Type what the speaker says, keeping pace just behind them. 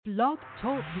Blog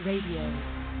Talk Radio.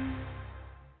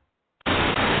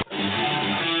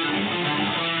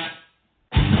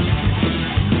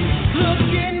 Look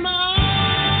in my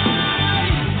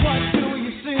eyes, what do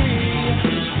you see?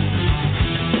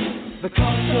 The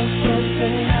cost of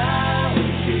personality.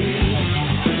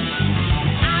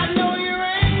 I know your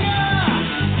anger,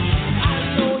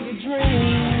 I know your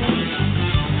dreams.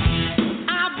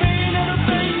 I've been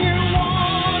everything you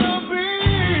wanna be.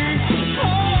 Oh,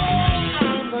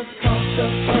 I'm the cost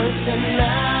of personality.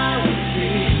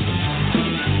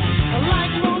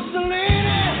 Like Mussolini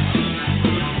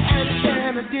and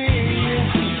Kennedy.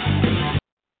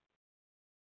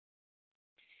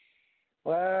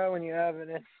 Well, when you have an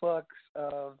influx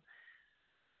of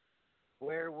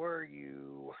where were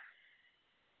you?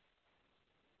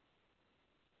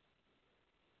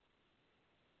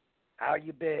 How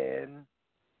you been?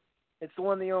 It's the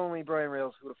one, the only Brian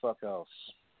Rails. Who the fuck else?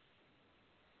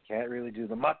 Can't really do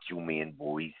the Macho Man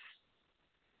voice.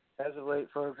 As of late,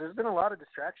 folks, there's been a lot of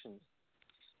distractions.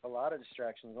 A lot of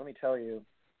distractions, let me tell you.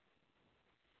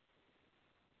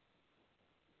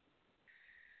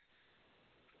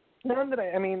 None that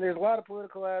I mean, there's a lot of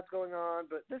political ads going on,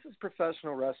 but this is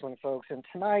professional wrestling, folks. And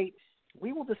tonight,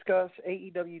 we will discuss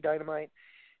AEW Dynamite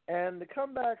and the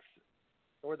comebacks,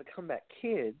 or the comeback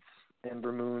kids,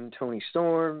 Ember Moon, Tony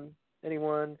Storm,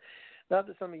 anyone. Not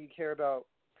that some of you care about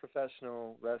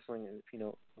professional wrestling, if you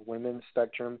know, women's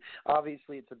spectrum.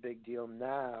 Obviously, it's a big deal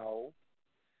now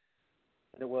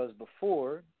than it was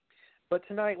before. But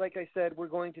tonight, like I said, we're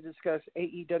going to discuss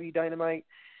AEW Dynamite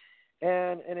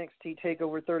and NXT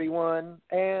TakeOver 31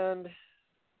 and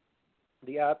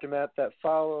the aftermath that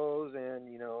follows, and,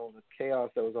 you know, the chaos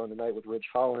that was on tonight with Rich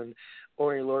Holland,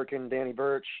 Orny Lorcan, Danny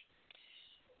Burch,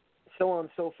 so on and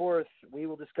so forth. We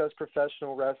will discuss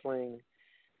professional wrestling.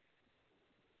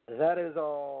 That is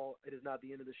all. It is not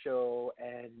the end of the show,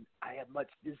 and I have much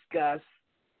to discuss.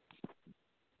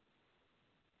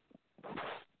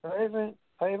 I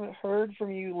haven't heard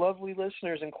from you lovely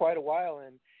listeners in quite a while,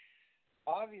 and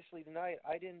obviously tonight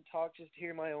I didn't talk just to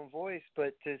hear my own voice,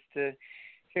 but just to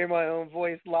hear my own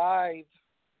voice live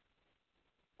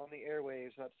on the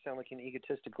airwaves, not to sound like an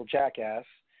egotistical jackass.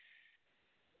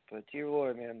 But dear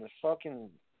Lord, man, the fucking,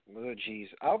 oh geez.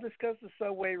 I'll discuss the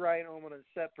subway ride home on a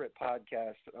separate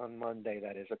podcast on Monday,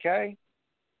 that is, okay?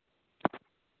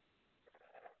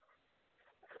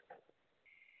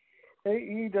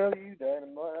 AEW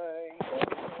Dynamite.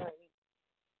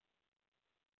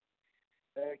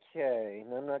 Okay,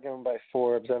 I'm not going by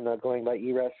Forbes. I'm not going by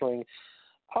eWrestling.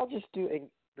 I'll just do a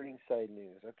ringside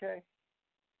news, okay?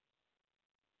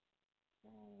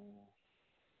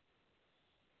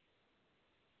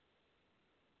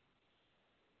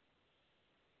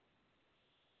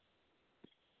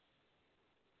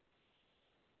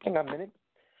 Hang on a minute.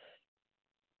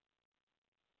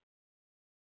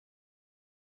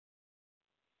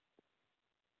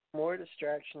 More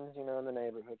distractions, you know, in the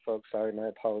neighborhood, folks. Sorry, my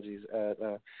apologies.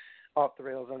 Off the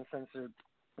Rails Uncensored,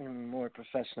 more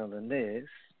professional than this.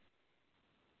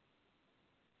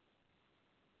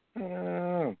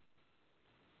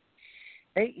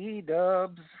 AE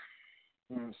Dubs.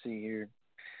 Let's see here.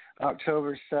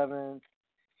 October 7th.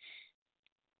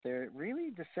 They're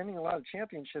really defending a lot of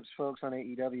championships, folks, on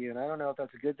AEW, and I don't know if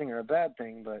that's a good thing or a bad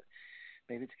thing, but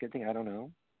maybe it's a good thing. I don't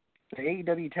know. The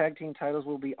AEW tag team titles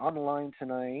will be on the line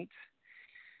tonight.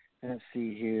 Let's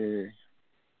see here.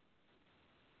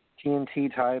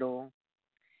 TNT title,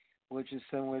 which is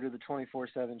similar to the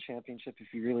 24/7 championship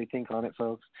if you really think on it,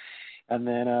 folks. And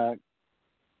then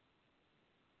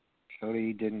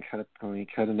Cody didn't cut a pony,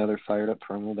 cut another fired up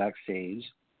promo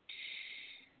backstage.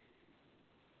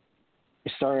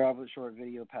 It started off with a short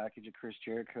video package of Chris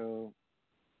Jericho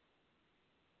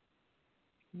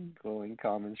glowing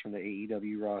comments from the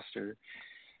AEW roster.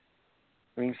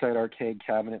 Ringside arcade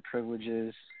cabinet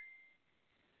privileges.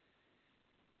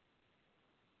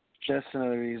 Just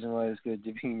another reason why it's good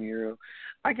to be Miro.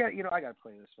 I got to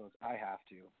play this, folks. I have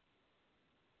to.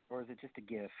 Or is it just a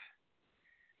GIF?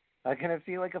 I'm gonna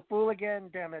feel like a fool again,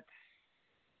 damn it.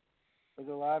 With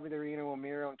the lobby of the arena while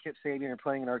Miro and Kip Sabian are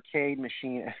playing an arcade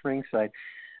machine at ringside.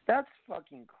 That's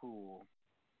fucking cool.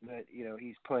 That, you know,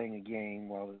 he's playing a game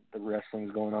while the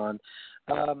wrestling's going on.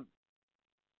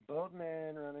 Both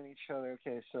men running each other.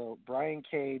 Okay, so Brian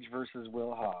Cage versus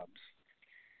Will Hobbs.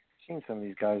 Seen some of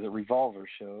these guys at Revolver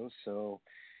shows, so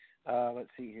let's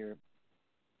see here.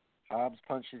 Hobbs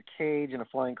punches Cage in a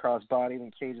flying cross body,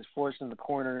 then Cage is forced in the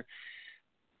corner.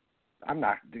 I'm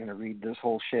not going to read this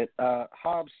whole shit.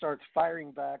 Hobbs starts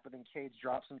firing back, but then Cage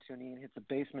drops him to a knee and hits a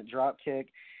basement drop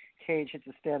kick. Cage hits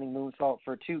a standing moonsault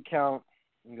for a 2 count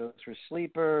and goes for a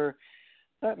sleeper.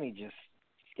 Let me just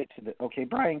Let's get to the okay.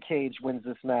 Brian Cage wins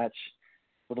this match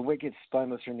with a wicked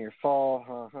spineless near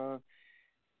fall.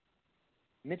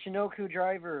 Michinoku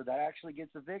Driver that actually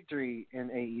gets a victory in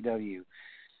AEW.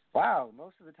 Wow,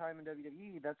 most of the time in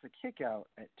WWE, that's a kick out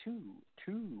at 2-2.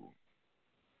 All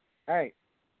right.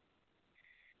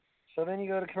 So then you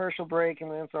go to commercial break, and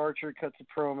Lance Archer cuts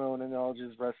a promo and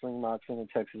acknowledges wrestling Moxley in a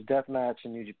Texas Death Match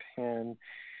in New Japan.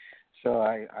 So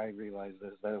I realized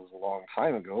that it was a long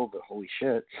time ago, but holy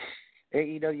shit.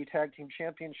 AEW Tag Team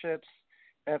Championships,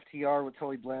 FTR with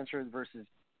Tully Blanchard versus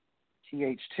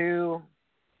TH2.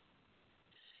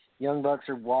 Young Bucks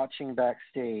are watching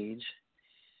backstage.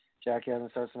 Jack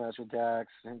Evans starts the match with Dax.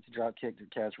 Hits a drop kick to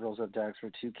catch, rolls up Dax for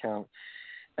a 2 count.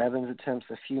 Evans attempts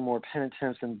a few more pin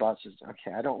attempts and botches.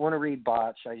 Okay, I don't want to read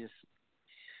botch.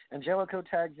 Angelico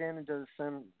tags in and does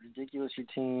some ridiculous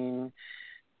routine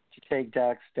to take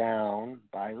Dax down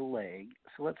by the leg.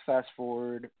 So let's fast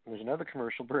forward. There's another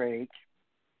commercial break.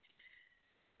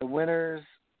 The winners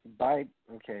by,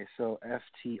 okay, so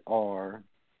FTR.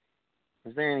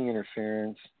 Is there any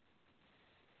interference?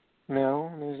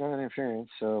 No, there's not interference.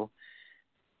 So,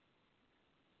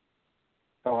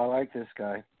 I like this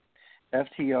guy.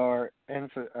 FTR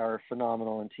are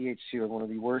phenomenal, and TH2 are one of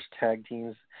the worst tag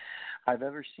teams I've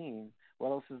ever seen. What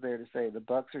else is there to say? The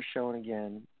Bucks are showing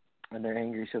again, and they're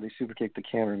angry, so they super kick the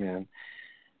cameraman.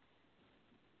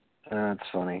 That's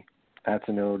funny. That's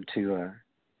an ode to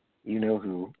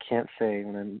you-know-who. Can't say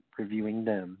when I'm reviewing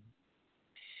them.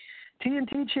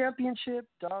 TNT Championship,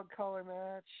 dog collar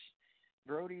match.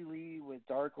 Brody Lee with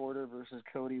Dark Order versus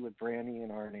Cody with Brandy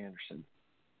and Arn Anderson.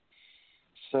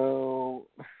 So,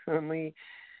 so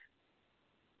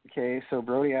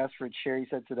Brody asks for a chair. He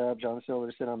sets it up. John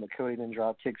Silver to sit on the Cody, then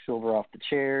drop kick Silver off the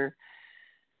chair.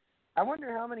 I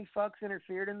wonder how many fucks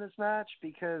interfered in this match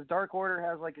because Dark Order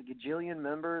has like a gajillion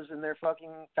members in their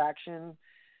fucking faction.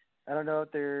 I don't know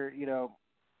if they're,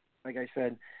 like I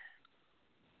said,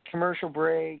 commercial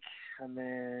break, and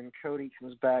then Cody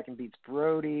comes back and beats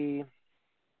Brody.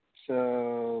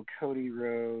 So Cody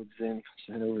Rhodes and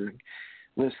over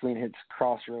Whistling hits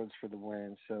Crossroads for the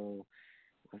win. So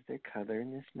was there color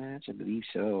in this match? I believe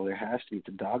so. There has to be. It's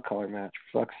a dog collar match,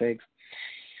 for fuck's sakes.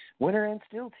 Winner and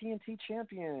still TNT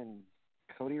champion,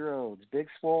 Cody Rhodes. Big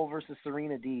Swole versus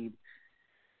Serena Deeb.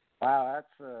 Wow,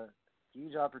 that's a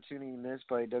huge opportunity missed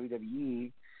by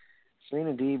WWE.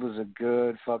 Serena Deeb was a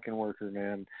good fucking worker,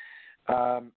 man.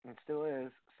 And still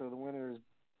is. So the winner is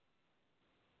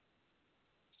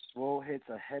Swole hits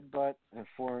a headbutt and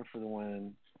forearm for the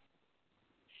win.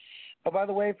 Oh, by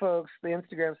the way, folks, the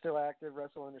Instagram's still active,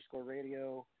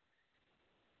 Wrestle_Radio.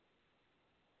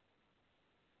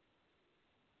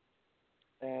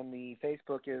 And the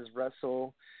Facebook is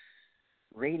Wrestle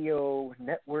Radio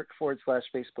Network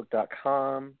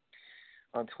 /Facebook.com.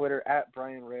 On Twitter, at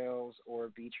Brian Rails or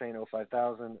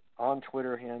BTrain05000 on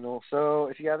Twitter handle. So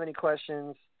if you have any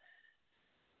questions,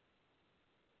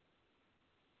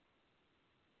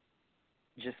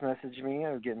 just message me.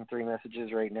 I'm getting 3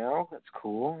 messages right now. That's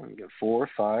cool. I get 4 or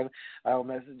 5. I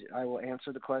will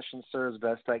answer the questions, sir, as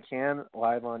best I can,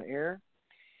 live on air.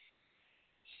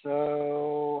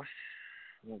 So,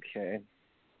 okay.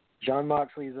 John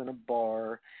Moxley is in a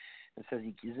bar and says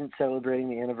he isn't celebrating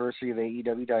the anniversary of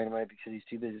AEW Dynamite because he's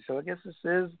too busy. So I guess this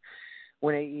is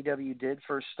when AEW did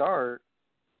first start.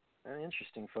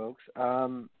 Interesting, folks.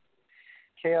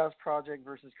 Chaos Project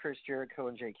versus Chris Jericho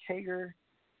and Jake Hager.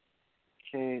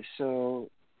 Okay, so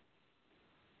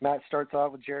match starts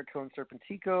off with Jericho and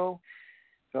Serpentico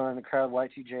going in the crowd.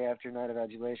 Y2J after a night of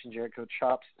adulation. Jericho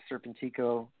chops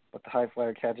Serpentico, but the high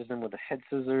flyer catches him with the head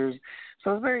scissors.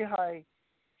 So it's a very high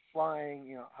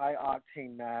flying, high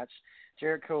octane match.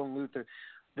 Jericho and Luther.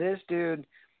 This dude,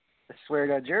 I swear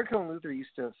to God, Jericho and Luther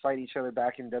used to fight each other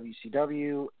back in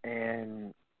WCW,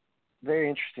 and very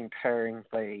interesting pairing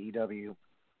by AEW.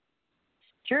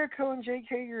 Jericho and Jake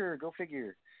Hager, go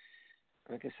figure.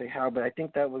 I can say how, but I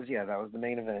think that was the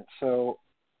main event. So,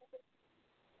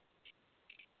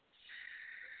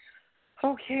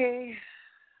 okay,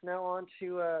 now on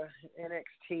to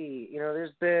NXT.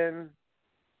 There's been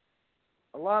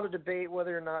a lot of debate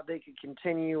whether or not they could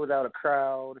continue without a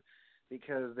crowd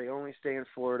because they only stay in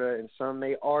Florida, and some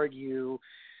may argue,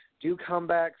 do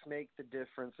comebacks make the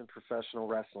difference in professional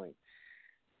wrestling?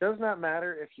 It does not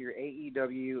matter if you're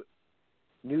AEW,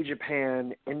 New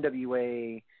Japan,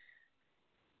 NWA,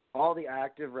 all the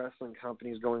active wrestling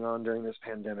companies going on during this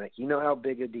pandemic. You know how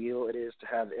big a deal it is to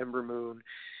have Ember Moon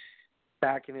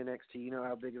back in NXT. You know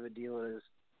how big of a deal it is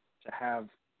to have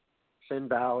Finn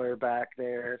Balor back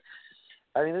there.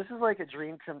 I mean, this is like a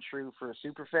dream come true for a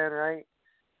super fan, right?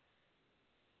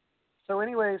 So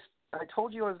anyways, I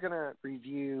told you I was going to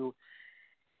review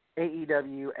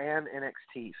AEW and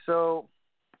NXT. So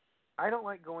I don't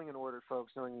like going in order,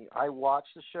 folks. Knowing me, I watch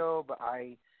the show, but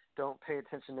I don't pay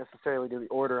attention necessarily to the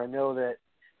order. I know that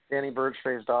Danny Burch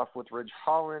faced off with Ridge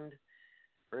Holland.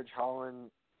 Ridge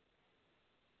Holland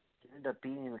ended up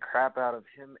beating the crap out of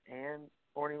him and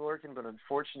Orny Lorcan, but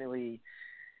unfortunately,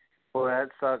 well, that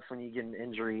sucks when you get an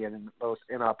injury at the most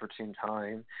inopportune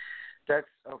time. That's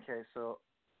okay. So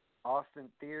Austin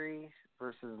Theory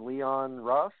versus Leon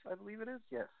Ruff, I believe it is.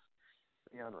 Yes,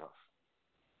 Leon Ruff.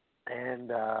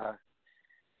 And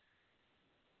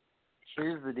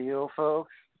here's the deal,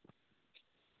 folks.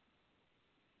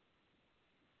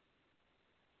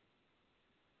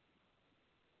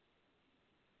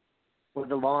 With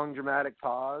the long dramatic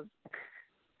pause,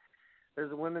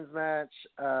 there's a women's match.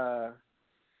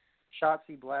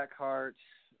 Shotzi Blackheart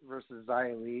versus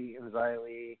Xia Li, and Xia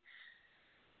Li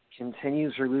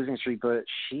continues her losing streak, but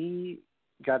she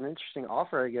got an interesting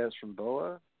offer, I guess, from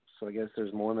BOA. So I guess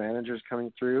there's more managers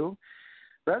coming through.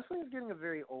 Wrestling is getting a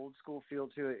very old school feel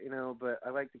to it, but I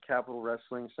like the Capitol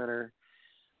Wrestling Center.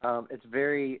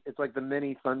 It's like the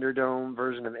mini Thunderdome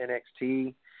version of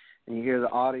NXT, and you hear the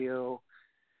audio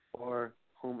or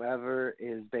whomever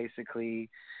is basically,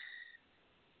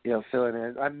 filling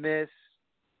in. I miss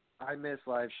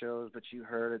live shows, but you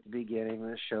heard at the beginning of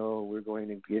the show, we're going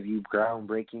to give you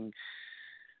groundbreaking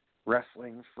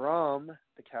wrestling from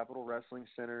the Capitol Wrestling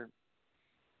Center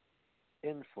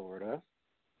in Florida.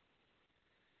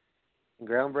 And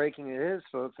groundbreaking it is,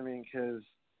 folks. I mean, because,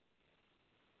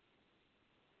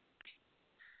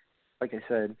 like I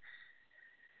said,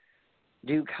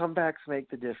 do comebacks make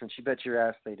the difference? You bet your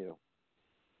ass they do.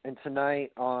 And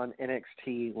tonight on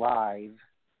NXT Live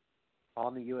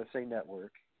on the USA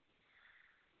Network,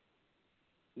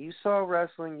 you saw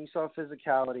wrestling, you saw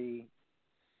physicality,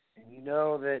 and you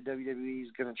know that WWE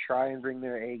is going to try and bring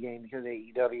their A game because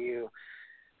AEW,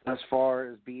 as far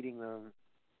as beating them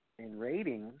in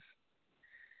ratings.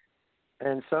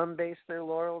 And some base their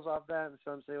laurels off that, and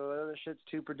some say, well, this shit's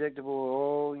too predictable.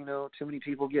 Oh, too many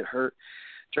people get hurt.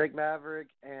 Drake Maverick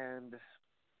and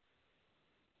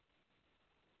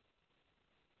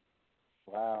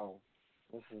wow,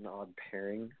 this is an odd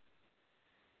pairing.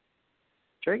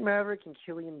 Drake Maverick and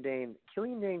Killian Dane.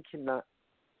 Killian Dane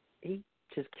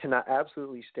just cannot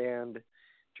absolutely stand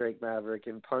Drake Maverick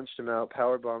and punched him out,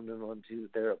 powerbombed him onto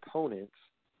their opponents.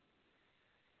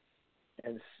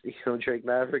 And, Drake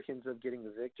Maverick ends up getting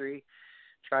the victory.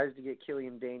 Tries to get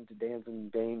Killian Dane to dance,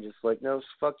 and Dane just like, no,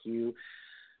 fuck you.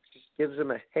 Just gives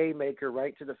him a haymaker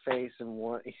right to the face,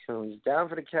 and he's down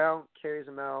for the count, carries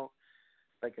him out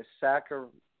like a sack of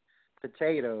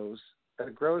potatoes at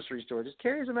a grocery store. Just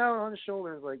carries him out on his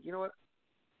shoulders like, you know what?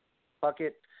 Fuck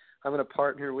it. I'm going to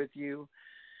partner with you.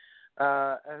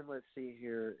 And let's see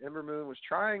here. Ember Moon was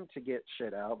trying to get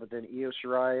shit out, but then Io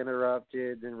Shirai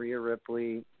interrupted, then Rhea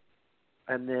Ripley,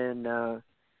 and then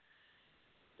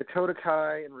Dakota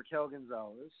Kai and Raquel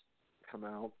Gonzalez come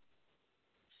out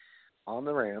on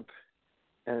the ramp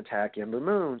and attack Ember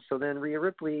Moon. So then Rhea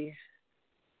Ripley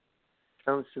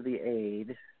comes to the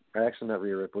aid. Or actually, not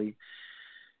Rhea Ripley.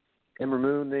 Ember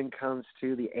Moon then comes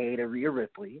to the aid of Rhea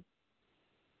Ripley.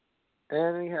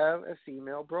 And we have a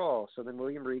female brawl. So then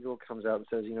William Regal comes out and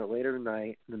says, later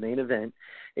tonight, the main event,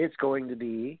 it's going to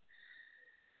be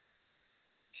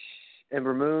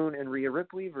Ember Moon and Rhea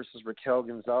Ripley versus Raquel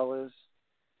Gonzalez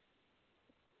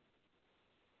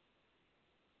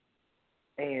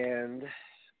and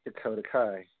Dakota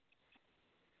Kai.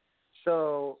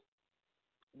 So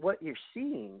what you're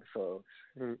seeing, folks,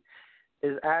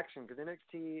 is action. Because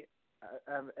NXT,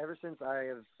 ever since I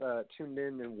have tuned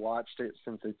in and watched it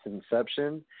since its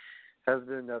inception, has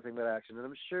been nothing but action. And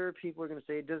I'm sure people are going to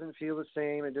say it doesn't feel the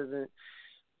same, it doesn't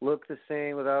look the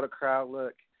same without a crowd.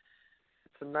 Look,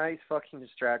 it's a nice fucking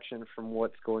distraction from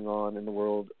what's going on in the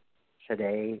world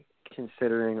today,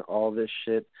 considering all this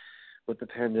shit with the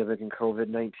pandemic and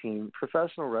COVID-19.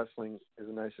 Professional wrestling is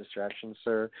a nice distraction,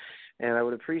 sir, and I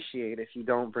would appreciate if you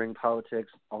don't bring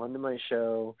politics onto my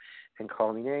show and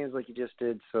call me names like you just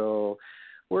did. So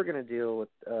we're going to deal with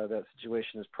that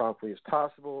situation as promptly as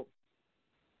possible.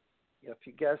 If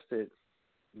you guessed it,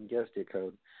 you guessed it,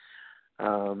 Code.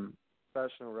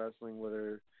 Professional wrestling,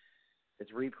 whether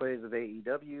it's replays of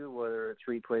AEW, whether it's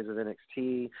replays of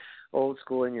NXT, old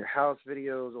school in your house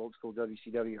videos, old school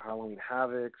WCW Halloween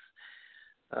Havocs,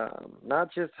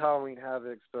 not just Halloween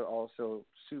Havocs, but also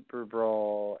Super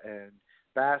Brawl and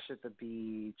Bash at the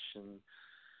Beach and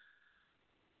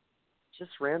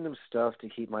just random stuff to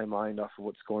keep my mind off of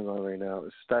what's going on right now,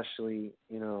 especially,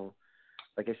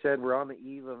 like I said, we're on the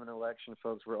eve of an election,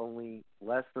 folks. We're only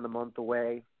less than a month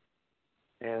away.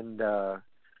 And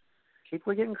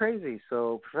people are getting crazy.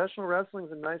 So professional wrestling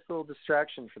is a nice little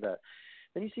distraction for that.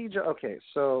 Then you see, okay,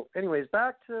 so anyways,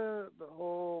 back to the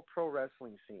whole pro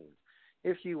wrestling scene,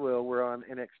 if you will. We're on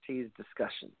NXT's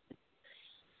discussion.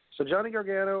 So Johnny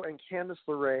Gargano and Candice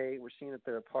LeRae were seen at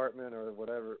their apartment or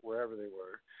whatever, wherever they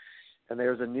were, and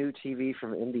there was a new TV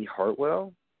from Indy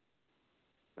Hartwell.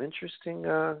 Interesting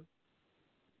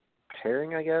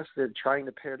pairing, I guess. They're trying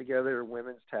to pair together a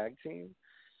women's tag team.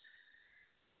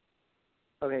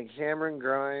 Okay, Cameron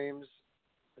Grimes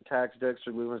attacks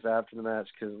Dexter Lumis after the match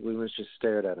because Lumis just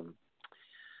stared at him.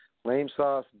 Lame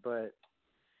sauce, but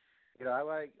I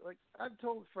like I've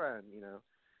told a friend,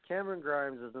 Cameron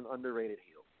Grimes is an underrated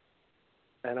heel,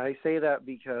 and I say that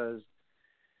because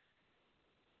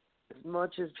as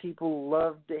much as people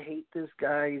love to hate this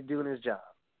guy, he's doing his job,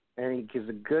 and he gives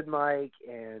a good mic,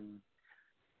 and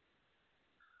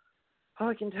all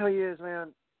I can tell you is,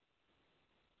 man,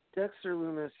 Dexter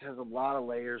Lumis has a lot of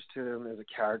layers to him as a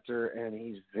character, and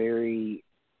he's very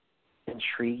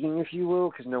intriguing, if you will,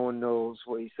 because no one knows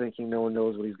what he's thinking, no one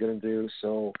knows what he's going to do.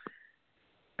 So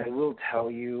I will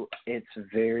tell you, it's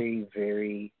very,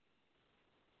 very,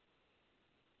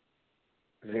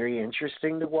 very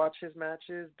interesting to watch his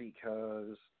matches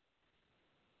because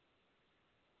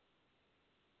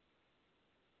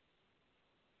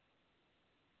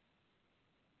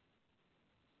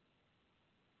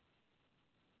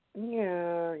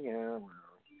well.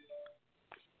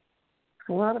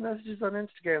 A lot of messages on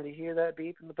Instagram. Do you hear that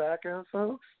beep in the background,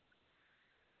 folks?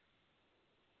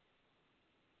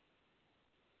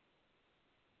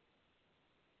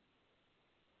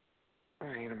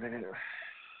 Wait a minute.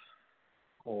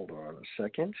 Hold on a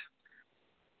second.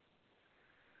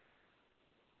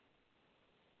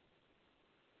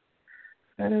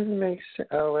 That doesn't make sense.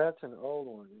 Oh, that's an old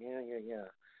one. Yeah.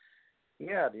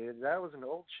 Yeah, dude, that was an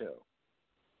old show.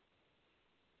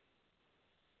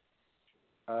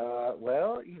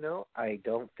 Well, I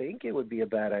don't think it would be a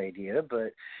bad idea,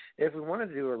 but if we wanted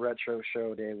to do a retro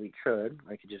show day, we could.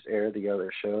 I could just air the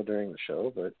other show during the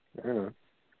show, but I don't know.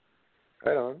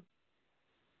 Right on.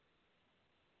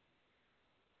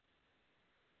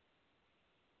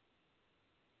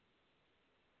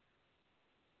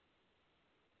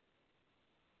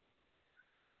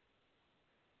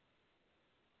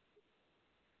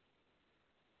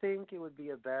 I think it would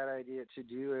be a bad idea to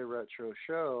do a retro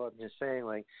show. I'm just saying,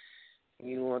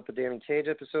 you want the Danny Cage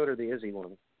episode or the Izzy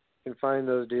one? You can find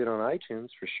those, dude, on iTunes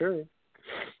for sure.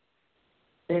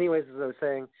 Anyways, as I was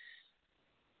saying,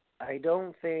 I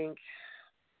don't think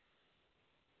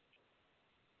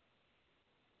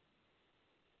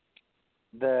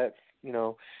that,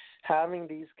 having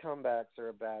these comebacks are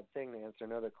a bad thing, to answer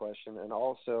another question. And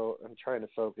also, I'm trying to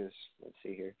focus. Let's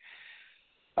see here.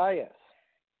 Yes.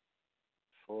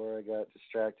 Before I got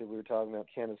distracted, we were talking about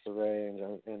Candice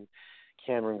LeRae and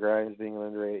Cameron Grimes being an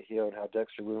underrated heel and how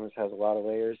Dexter Lumis has a lot of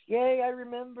layers. Yay, I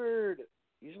remembered.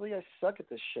 Usually I suck at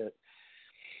this shit.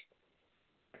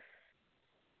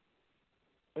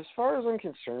 As far as I'm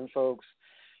concerned, folks,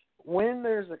 when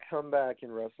there's a comeback in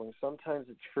wrestling, sometimes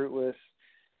it's fruitless.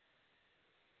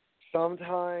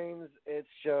 Sometimes it's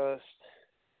just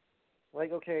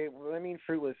okay, when I mean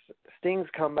fruitless, Sting's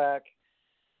comeback,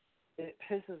 it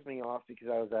pisses me off because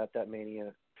I was at that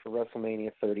Mania for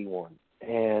WrestleMania 31.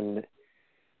 And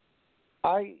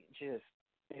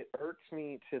it irks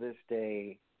me to this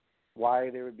day why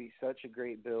there would be such a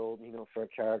great build, for a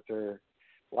character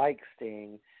like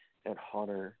Sting and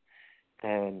Hunter.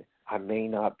 And I may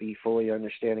not be fully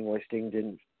understanding why Sting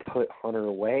didn't put Hunter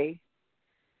away,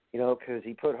 because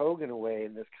he put Hogan away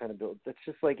in this kind of build. That's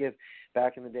just like if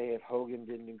back in the day, if Hogan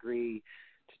didn't agree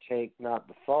to take not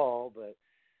the fall, but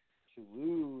to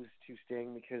lose to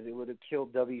Sting because it would have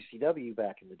killed WCW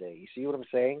back in the day. You see what I'm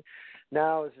saying?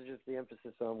 Now this is just the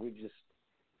emphasis on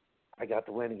I got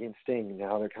the win against Sting.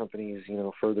 Now their company is,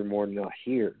 furthermore not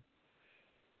here.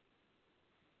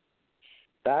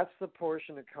 That's the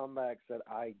portion of comebacks that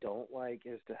I don't like,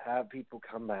 is to have people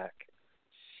come back.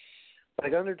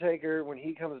 Like Undertaker, when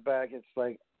he comes back,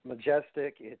 it's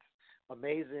majestic. It's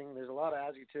amazing. There's a lot of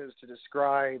adjectives to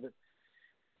describe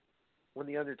when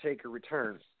the Undertaker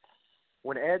returns.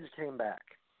 When Edge came back,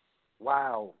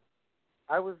 wow.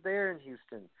 I was there in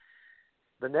Houston.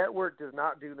 The network does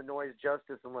not do the noise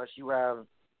justice unless you have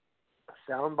a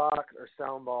sound box or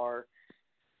sound bar,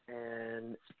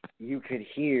 and you could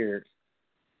hear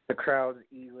the crowd's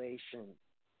elation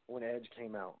when Edge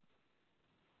came out.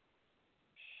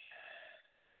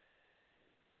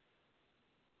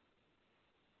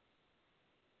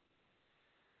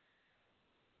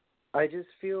 I just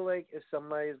feel like if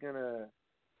somebody's going to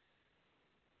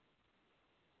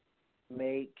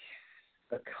make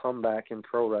a comeback in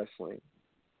pro wrestling,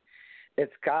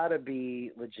 it's got to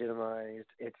be legitimized.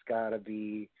 It's got to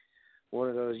be one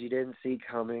of those you didn't see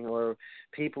coming, or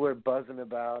people are buzzing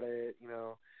about it, you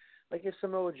know. Like if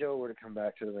Samoa Joe were to come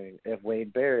back to the ring, if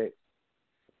Wade Barrett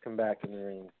come back in the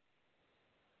ring.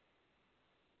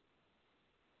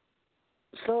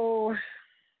 So,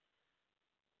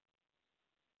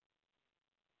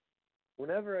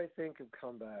 whenever I think of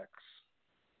comebacks,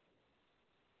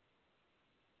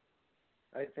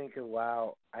 I think of,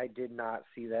 wow, I did not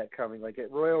see that coming. Like at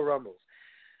Royal Rumbles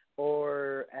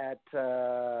or at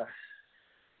the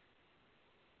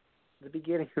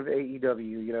beginning of AEW,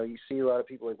 you know, you see a lot of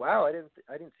people like, wow, I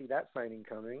didn't see that signing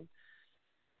coming.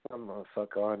 I'm gonna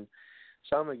fuck on.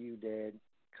 Some of you did.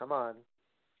 Come on.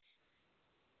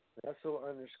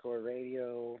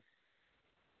 Wrestle_radio.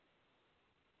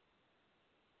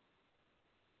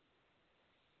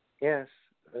 Yes,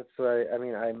 that's why.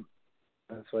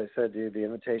 That's why I said, dude. The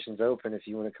invitation's open if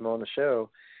you want to come on the show.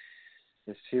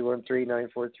 It's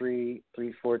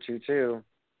 213-943-3422.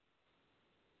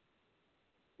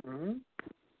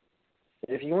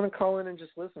 If you want to call in and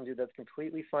just listen, dude, that's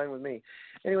completely fine with me.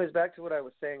 Anyways, back to what I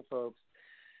was saying, folks.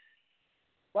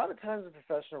 A lot of times in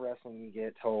professional wrestling, you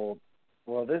get told,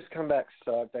 well, this comeback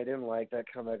sucked. I didn't like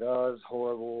that comeback. Oh, it was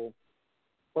horrible.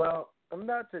 Well, I'm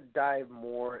about to dive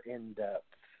more in depth.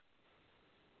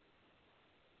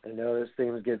 I know this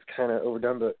thing gets kind of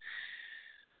overdone, but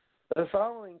the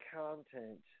following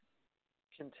content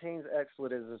contains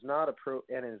expletives and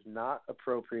is not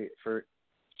appropriate for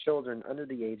children under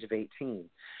the age of 18.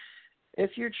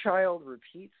 If your child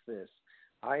repeats this,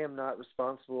 I am not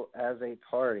responsible as a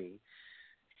party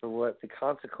for what the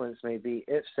consequence may be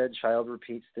if said child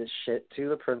repeats this shit to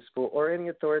the principal or any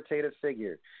authoritative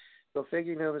figure. Go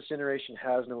figure, this generation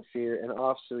has no fear, and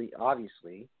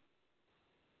obviously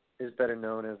is better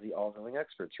known as the all-knowing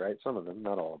experts, right? Some of them,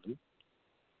 not all of them.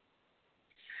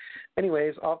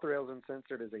 Anyways, Off the Rails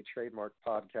Uncensored is a trademark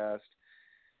podcast,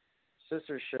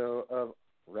 sister show of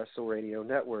Wrestle Radio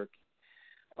Network.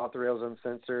 Off the Rails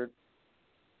Uncensored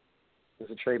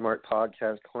is a trademark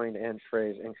podcast coined and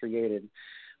phrased and created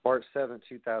March 7,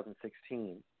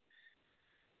 2016.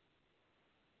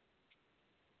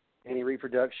 Any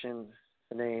reproduction,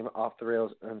 the name Off the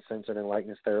Rails Uncensored and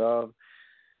likeness thereof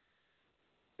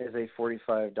is a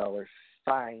 $45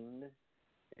 fine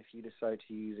if you decide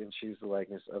to use and choose the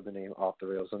likeness of the name Off the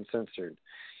Rails Uncensored.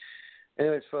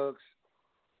 Anyways, folks,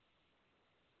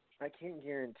 I can't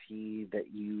guarantee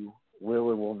that you will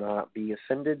or will not be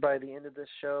offended by the end of this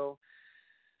show.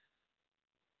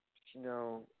 You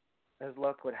know, as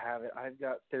luck would have it, I've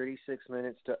got 36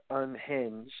 minutes to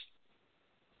unhinge,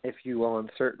 if you will, on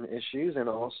certain issues and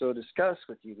also discuss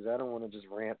with you, because I don't want to just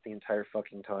rant the entire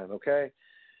fucking time, okay?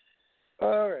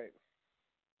 All right.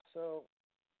 So,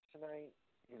 tonight,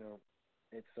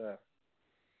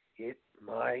 it's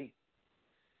my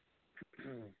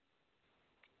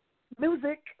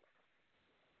music.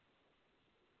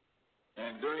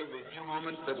 And during the few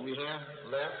moments that we have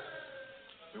left,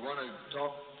 we want to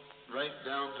talk right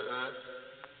down to earth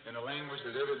in a language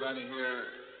that everybody here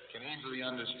can easily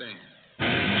understand.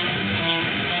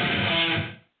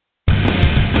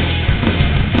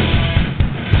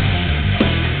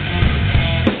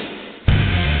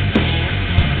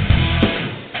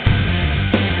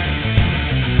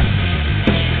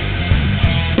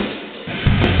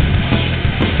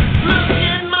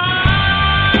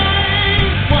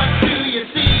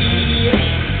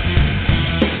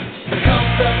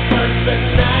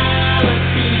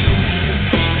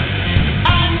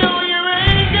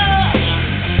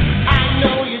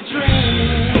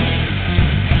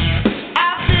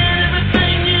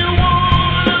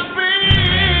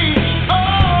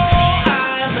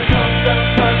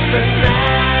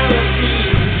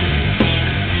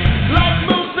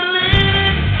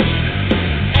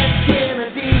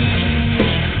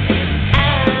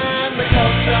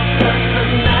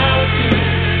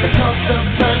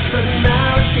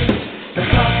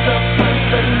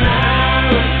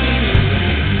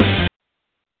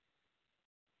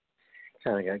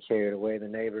 Kind of got carried away. The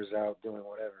neighbor's out doing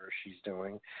whatever she's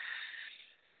doing.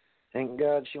 Thank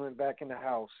God she went back in the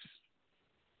house.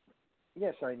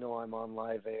 Yes, I know I'm on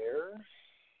live air.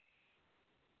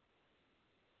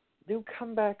 Do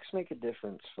comebacks make a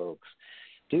difference, folks?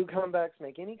 Do comebacks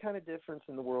make any kind of difference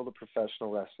in the world of professional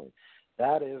wrestling?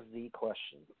 That is the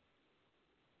question.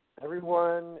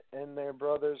 Everyone and their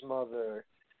brother's mother,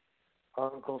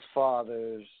 uncles,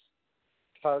 fathers,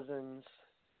 cousins,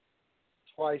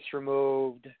 twice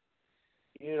removed,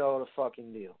 you know the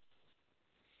fucking deal.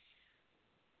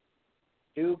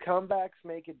 Do comebacks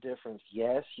make a difference?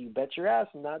 Yes, you bet your ass.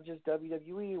 Not just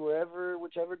WWE,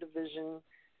 whichever division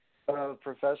of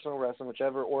professional wrestling,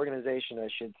 whichever organization I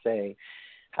should say,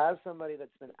 has somebody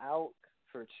that's been out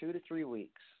for 2 to 3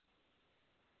 weeks.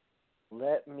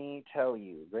 Let me tell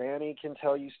you, Granny can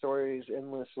tell you stories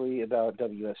endlessly about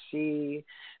WFC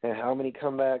and how many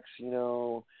comebacks,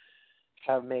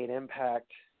 have made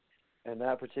impact in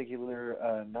that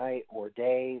particular night or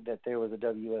day that there was a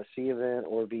WFC event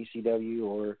or BCW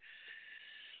or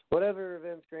whatever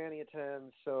events Granny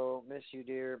attends. So, miss you,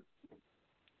 dear.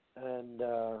 And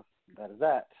that is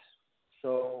that.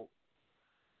 So,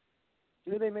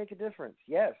 do they make a difference?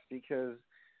 Yes, because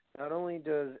not only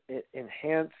does it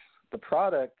enhance the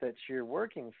product that you're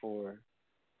working for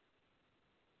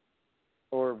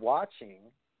or watching,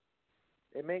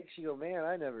 it makes you go, man,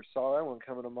 I never saw that one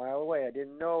coming a mile away. I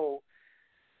didn't know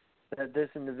that this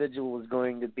individual was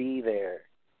going to be there.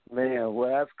 Man, well,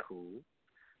 that's cool.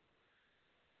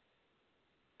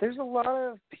 There's a lot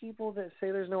of people that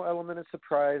say there's no element of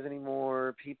surprise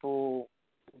anymore. People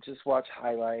just watch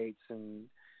highlights and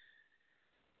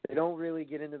they don't really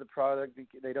get into the product.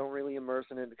 They don't really immerse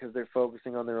in it because they're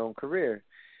focusing on their own career.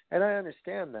 And I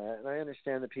understand that. And I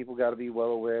understand that people got to be well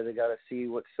aware. They got to see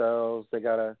what sells. They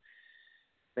got to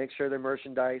make sure their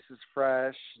merchandise is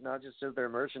fresh, not just their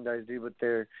merchandise, but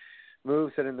their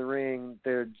moveset in the ring,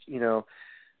 their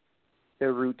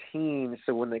routine.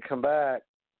 So when they come back,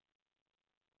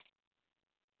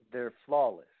 they're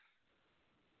flawless.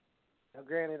 Now,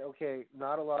 granted, okay,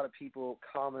 not a lot of people,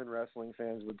 common wrestling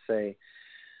fans, would say,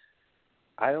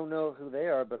 I don't know who they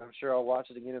are, but I'm sure I'll watch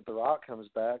it again if The Rock comes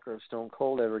back or if Stone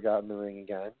Cold ever got in the ring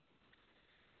again.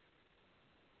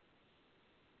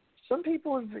 Some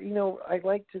people, I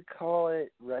like to call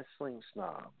it wrestling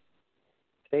snob.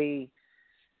 They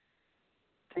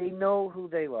know who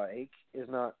they like is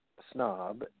not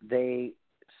snob. They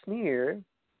sneer.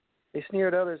 They sneer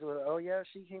at others with, oh, yeah,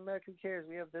 she came back, who cares?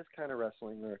 We have this kind of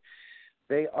wrestling. Or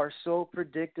they are so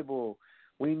predictable.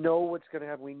 We know what's going to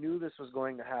happen. We knew this was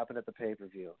going to happen at the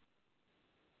pay-per-view.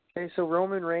 Okay, so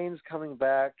Roman Reigns coming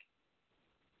back,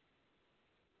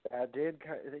 it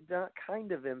not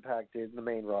kind of impacted the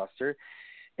main roster.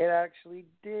 It actually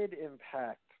did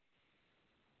impact,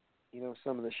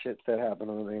 some of the shit that happened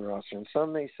on the main roster. And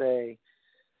some may say,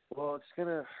 well, it's going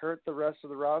to hurt the rest of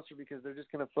the roster because they're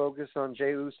just going to focus on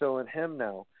Jey Uso and him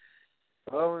now.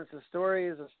 Well, it's a story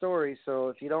is a story, so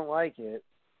if you don't like it,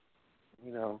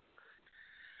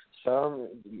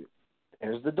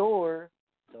 there's the door.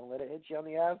 Don't let it hit you on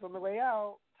the ass on the way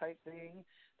out type thing.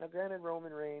 Now, granted,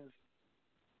 Roman Reigns,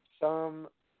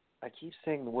 I keep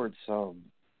saying the word some.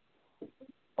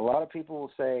 A lot of people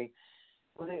will say,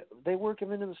 well, they work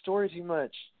him into the story too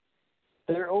much.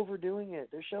 They're overdoing it.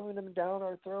 They're shoving them down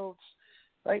our throats.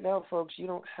 Right now, folks, you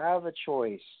don't have a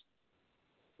choice.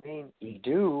 I mean, you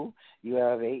do. You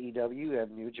have AEW, you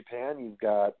have New Japan, you've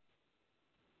got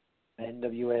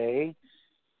NWA.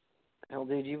 Hell,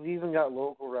 dude, you've even got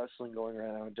local wrestling going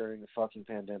around during the fucking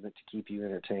pandemic to keep you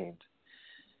entertained.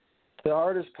 The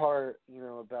hardest part,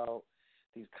 about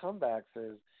these comebacks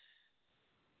is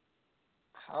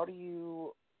how do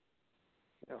you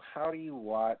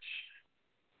watch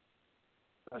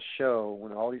a show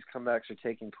when all these comebacks are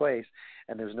taking place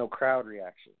and there's no crowd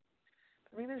reaction?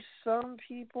 I mean, there's some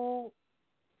people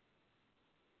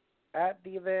at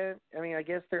the event. I mean, I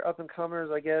guess they're up-and-comers.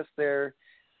 I guess they're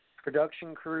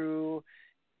production crew,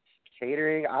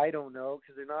 catering. I don't know,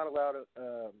 because they're not allowed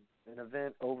an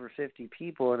event over 50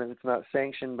 people, and if it's not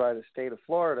sanctioned by the state of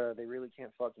Florida, they really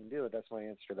can't fucking do it. That's my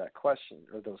answer to that question,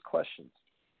 or those questions.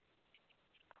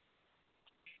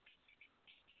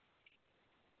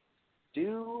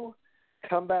 Do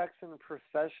comebacks in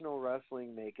professional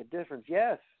wrestling make a difference?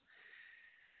 Yes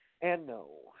and no.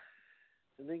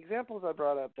 And the examples I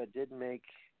brought up that didn't make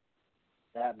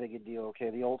that big a deal,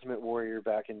 okay, the Ultimate Warrior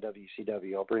back in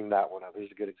WCW, I'll bring that one up. Here's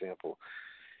a good example.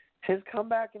 His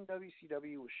comeback in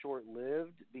WCW was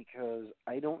short-lived because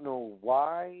I don't know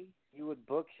why you would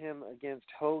book him against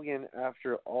Hogan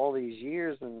after all these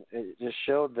years, and it just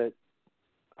showed that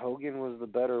Hogan was the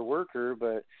better worker,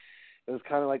 but it was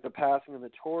kind of like the passing of the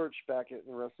torch back at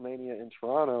WrestleMania in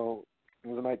Toronto. It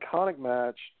was an iconic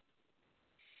match.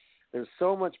 There's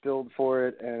so much build for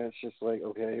it, and it's just like,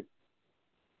 okay.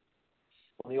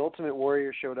 When the Ultimate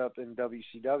Warrior showed up in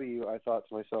WCW, I thought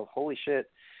to myself, holy shit,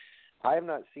 I have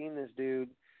not seen this dude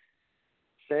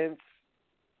since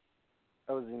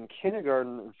I was in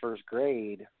kindergarten and first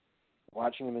grade,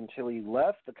 watching him until he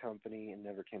left the company and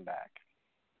never came back.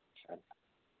 And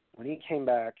when he came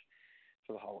back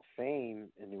for the Hall of Fame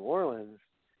in New Orleans,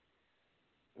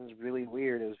 it was really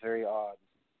weird. It was very odd.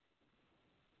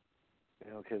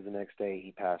 because the next day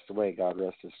he passed away, God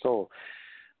rest his soul.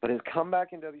 But his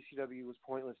comeback in WCW was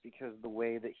pointless because of the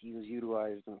way that he was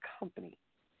utilized in the company.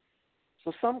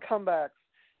 So some comebacks,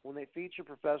 when they feature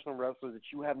professional wrestlers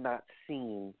that you have not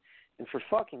seen, and for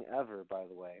fucking ever, by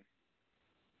the way,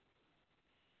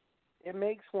 it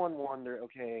makes one wonder,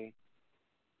 okay,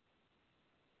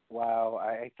 wow,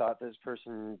 I thought this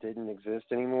person didn't exist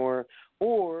anymore.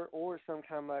 Or some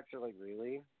comebacks are like,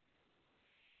 really?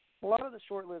 A lot of the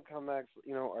short-lived comebacks,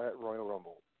 are at Royal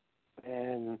Rumble.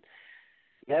 And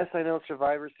yes, I know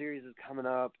Survivor Series is coming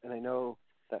up, and I know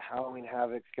that Halloween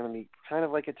Havoc's going to be kind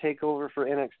of like a takeover for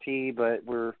NXT, but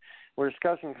we're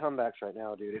discussing comebacks right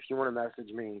now, dude. If you want to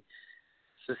message me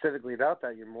specifically about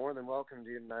that, you're more than welcome,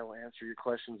 dude, and I will answer your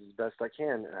questions as best I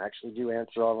can. I actually do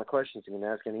answer all my questions. You can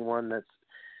ask anyone that's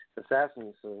asking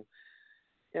me. So,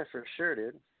 yeah, for sure,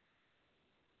 dude.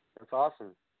 That's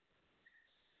awesome.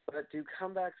 But do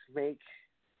comebacks make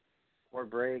or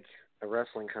break a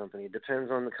wrestling company? It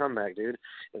depends on the comeback, dude.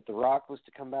 If The Rock was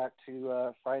to come back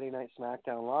to Friday Night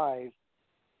SmackDown Live,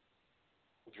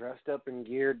 dressed up and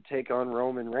geared to take on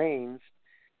Roman Reigns,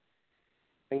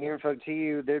 I guarantee to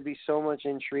you there'd be so much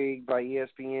intrigue by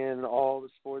ESPN, all the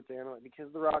sports analysts,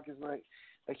 because The Rock is like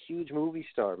a huge movie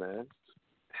star, man.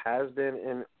 Has been,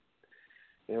 and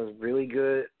is really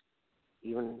good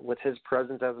even with his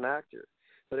presence as an actor.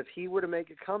 But if he were to make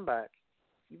a comeback,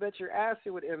 you bet your ass it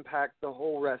would impact the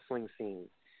whole wrestling scene.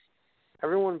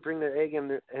 Everyone would bring their egg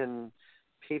in, and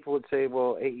people would say,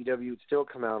 well, AEW would still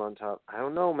come out on top. I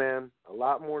don't know, man. A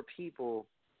lot more people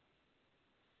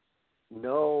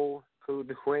know who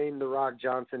Dwayne The Rock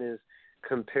Johnson is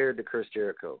compared to Chris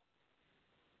Jericho.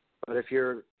 But if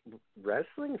you're a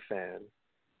wrestling fan,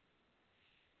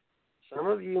 some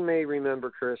of you may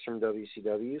remember Chris from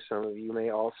WCW. Some of you may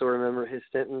also remember his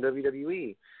stint in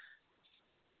WWE.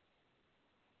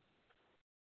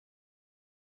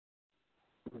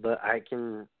 But I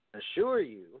can assure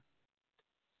you,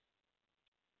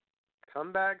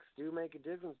 comebacks do make a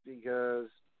difference, because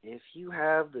if you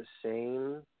have the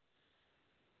same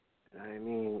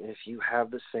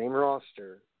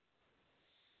roster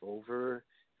over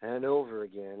and over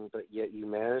again, but yet you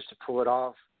manage to pull it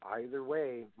off either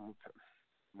way,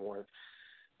 more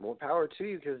power to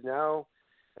you, because now,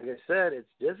 like I said, it's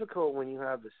difficult when you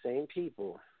have the same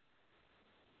people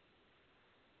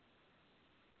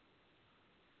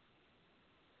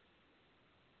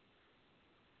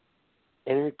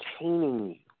entertaining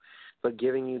you, but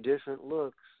giving you different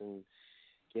looks and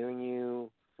giving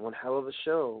you one hell of a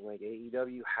show like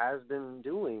AEW has been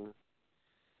doing.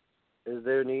 Is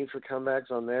there a need for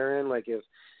comebacks on their end? Like if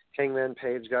Hangman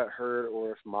Page got hurt,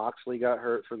 or if Moxley got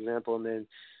hurt, for example, and then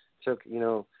took,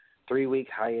 3-week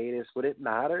hiatus, would it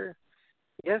matter?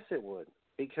 Yes, it would.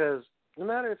 Because no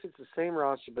matter if it's the same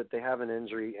roster, but they have an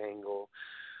injury angle,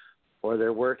 or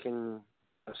they're working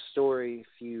a story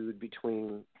feud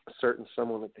between a certain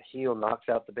someone that the heel knocks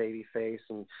out the baby face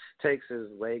and takes his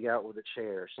leg out with a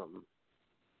chair or something.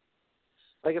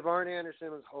 Like if Arn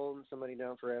Anderson was holding somebody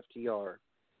down for FTR,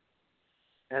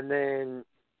 and then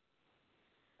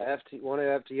one of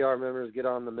the FTR members get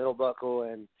on the middle buckle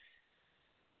and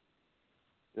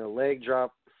leg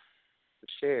drop the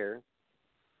chair,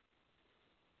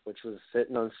 which was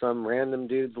sitting on some random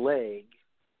dude's leg,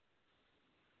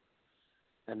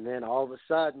 and then all of a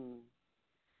sudden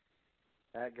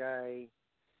that guy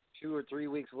 2 or 3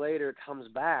 weeks later comes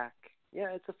back. Yeah,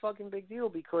 it's a fucking big deal,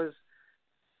 because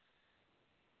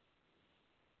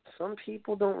some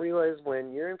people don't realize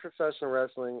when you're in professional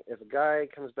wrestling, if a guy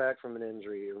comes back from an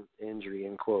injury,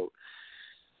 in quote,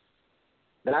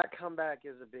 that comeback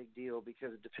is a big deal,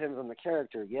 because it depends on the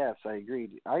character. Yes, I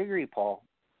agree, Paul.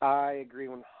 I agree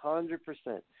 100%.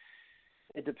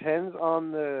 It depends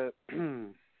on the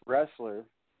wrestler,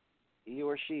 he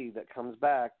or she, that comes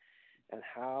back, and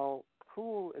how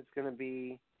cool it's going to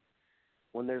be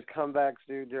when there's comebacks,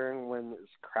 dude, when there's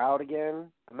a crowd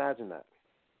again. Imagine that.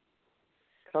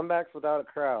 Comebacks without a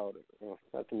crowd. Oh,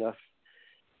 that's enough.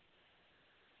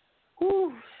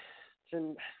 Whew.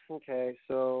 Okay,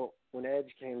 so when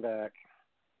Edge came back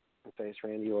and faced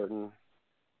Randy Orton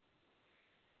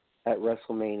at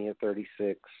WrestleMania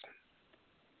 36,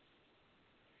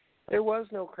 there was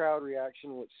no crowd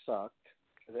reaction, which sucked,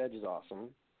 because Edge is awesome.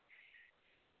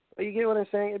 But you get what I'm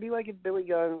saying? It'd be like if Billy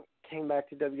Gunn came back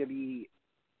to WWE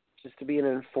just to be an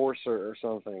enforcer or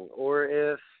something. Or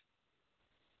if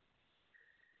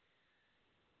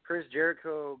Chris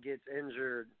Jericho gets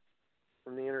injured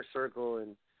from the Inner Circle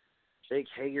and Jake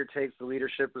Hager takes the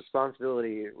leadership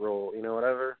responsibility role,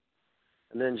 whatever.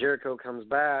 And then Jericho comes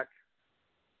back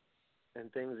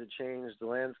and things have changed. The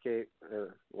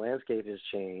landscape has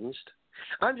changed.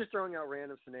 I'm just throwing out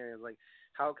random scenarios, like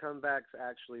how comebacks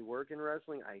actually work in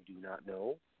wrestling. I do not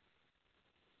know.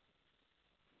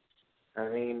 I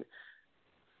mean,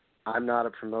 I'm not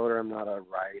a promoter. I'm not a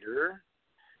writer.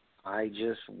 I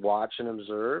just watch and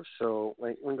observe. So,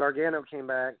 like, when Gargano came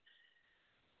back,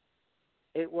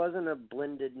 it wasn't a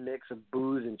blended mix of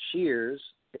boos and cheers.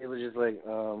 It was just like,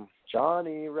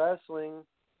 Johnny, wrestling.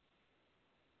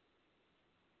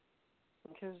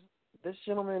 Because this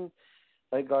gentleman,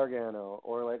 like Gargano,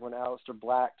 or like when Aleister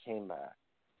Black came back,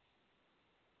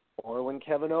 or when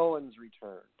Kevin Owens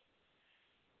returned,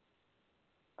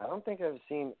 I don't think I've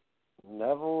seen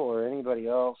Neville or anybody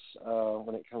else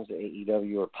when it comes to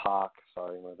AEW or Pac.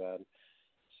 Sorry, my bad.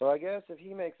 So I guess if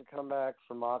he makes a comeback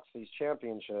for Moxley's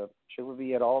championship, should we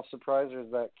be at all surprised, or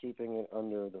is that keeping it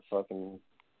under the fucking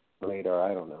radar?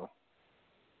 I don't know.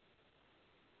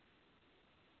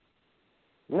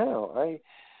 No,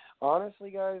 honestly,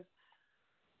 guys,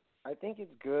 I think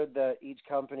it's good that each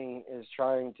company is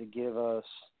trying to give us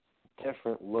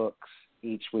different looks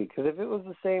each week. Because if it was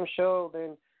the same show,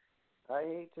 then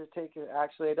I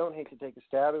don't hate to take a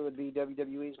stab. It would be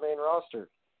WWE's main roster.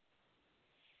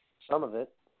 Some of it.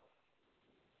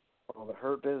 Well, the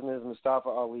Hurt Business, Mustafa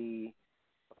Ali,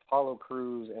 Apollo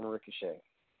Crews, and Ricochet.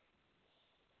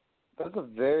 That's a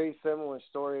very similar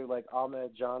story like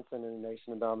Ahmed Johnson in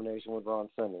Nation of Domination with Ron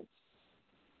Simmons.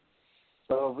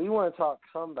 So if we want to talk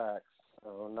comebacks,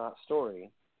 not story,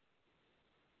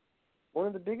 one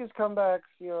of the biggest comebacks,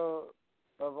 of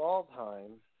all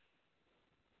time,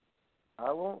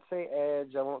 I won't say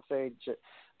Edge, I won't say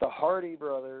the Hardy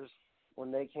Brothers,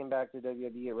 when they came back to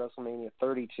WWE at WrestleMania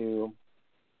 33,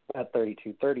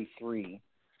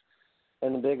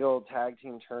 and the big old tag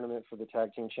team tournament for the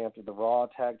tag team champion, the Raw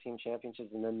tag team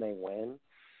championships, and then they win.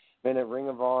 Then at Ring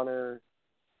of Honor,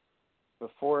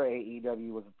 before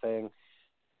AEW was a thing,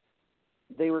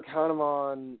 they were kind of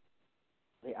on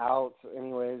the outs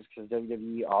anyways because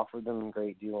WWE offered them a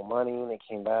great deal of money, and they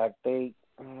came back. I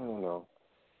don't know.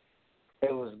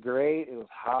 It was great. It was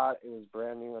hot. It was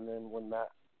brand new. And then when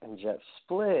Matt and Jeff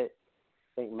split,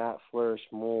 I think Matt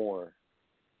flourished more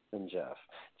than Jeff.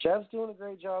 Jeff's doing a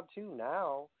great job too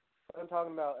now, but I'm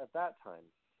talking about at that time.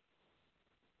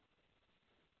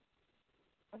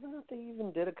 I don't know if they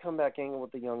even did a comeback angle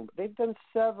with the Young Bucks. They've done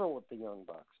several with the Young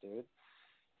Bucks, dude.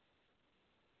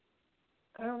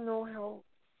 I don't know how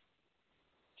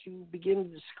to begin to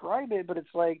describe it, but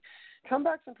it's like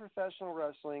comebacks in professional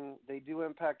wrestling, they do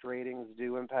impact ratings,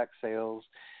 do impact sales.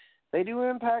 They do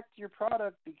impact your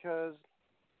product because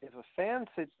if a fan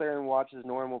sits there and watches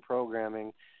normal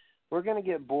programming, we're going to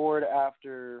get bored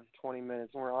after 20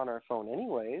 minutes and we're on our phone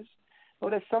anyways.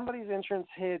 But if somebody's entrance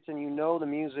hits and you know the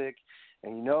music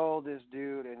and you know this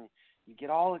dude and you get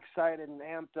all excited and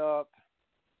amped up,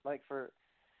 like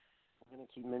I'm going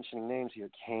to keep mentioning names here,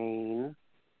 Kane.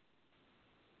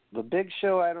 The Big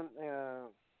Show, I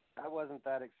wasn't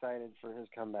that excited for his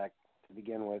comeback to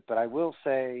begin with, but I will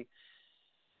say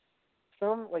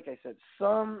some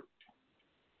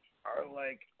are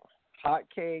like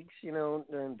hotcakes,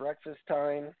 during breakfast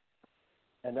time,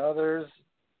 and others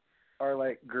are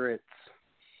like grits.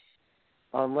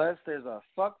 Unless there's a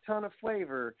fuck ton of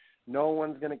flavor, no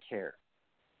one's going to care.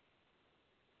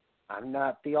 I'm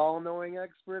not the all-knowing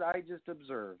expert. I just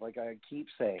observe, like I keep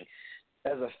saying.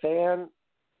 As a fan,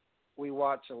 we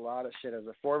watch a lot of shit. As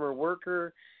a former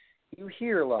worker, you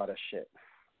hear a lot of shit.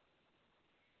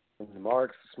 And the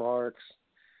marks, the smarks.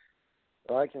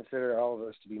 Well, I consider all of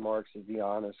us to be marks, to be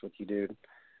honest with you, dude.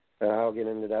 And I'll get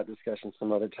into that discussion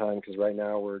some other time because right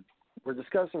now we're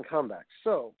discussing comebacks.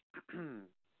 So,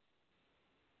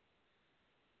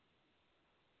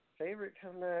 favorite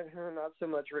comeback? Not so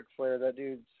much Ric Flair. That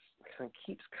dude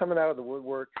keeps coming out of the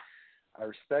woodwork. I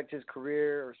respect his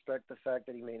career. I respect the fact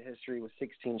that he made history with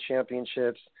 16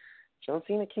 championships. John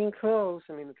Cena came close.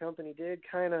 I mean, the company did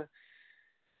kind of,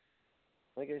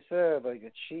 like I said, like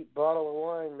a cheap bottle of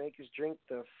wine, make us drink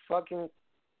the fucking,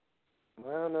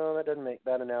 well, no,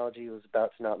 that analogy was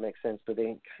about to not make sense, but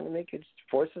they kind of make it,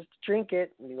 force us to drink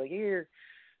it and be like, here,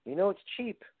 it's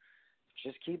cheap.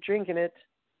 Just keep drinking it.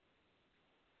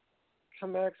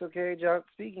 Comebacks, okay, John.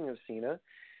 Speaking of Cena,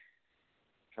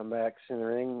 comebacks in the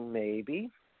ring, maybe.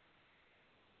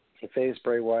 He faced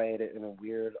Bray Wyatt in a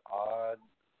weird, odd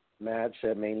match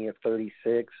at Mania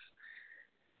 36.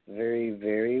 Very,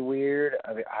 very weird.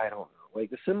 I mean, I don't know.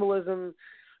 Like, the symbolism,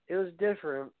 it was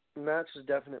different. The match was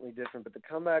definitely different, but the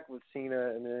comeback with Cena,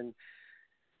 and then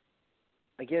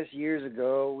I guess years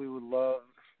ago we would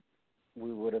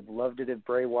have loved it if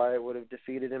Bray Wyatt would have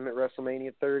defeated him at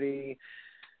WrestleMania 30.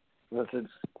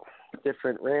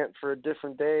 different rant for a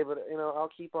different day, but, I'll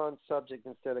keep on subject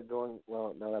instead of going,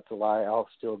 well, no, that's a lie. I'll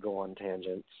still go on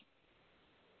tangents.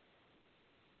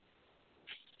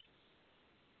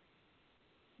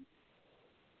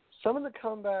 Some of the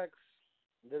comebacks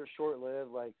that are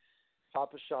short-lived, like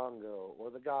Papa Shango or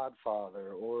The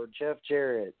Godfather or Jeff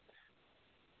Jarrett,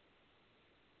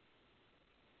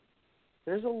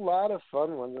 there's a lot of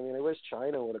fun ones. I mean, I wish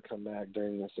China would have come back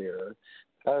during this era.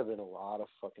 That would have been a lot of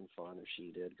fucking fun if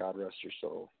she did. God rest her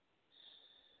soul.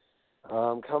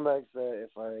 Comebacks that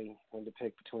if I had to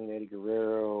pick between Eddie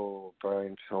Guerrero,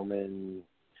 Brian Pillman,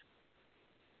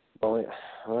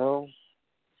 well,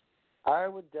 I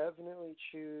would definitely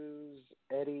choose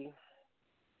Eddie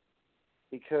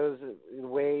because the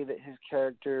way that his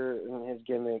character and his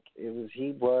gimmick,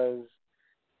 he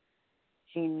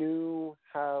knew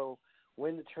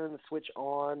when to turn the switch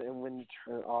on and when to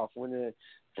turn it off, when to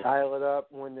dial it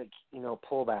up, when to,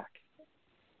 pull back.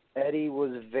 Eddie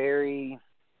was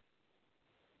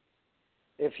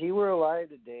if he were alive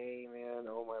today, man,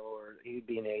 oh my Lord, he'd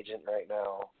be an agent right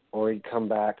now. Or he'd come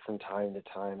back from time to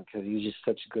time because he was just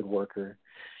such a good worker.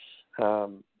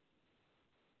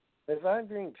 If I'd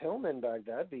bring Pillman back,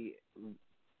 that'd be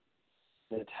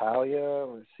Natalia.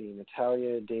 Let's see,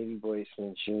 Natalia, Davey Boy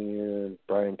Smith Jr.,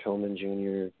 Brian Pillman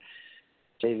Jr.,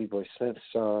 Davey Boy Smith's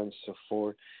son, so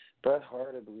forth. Bret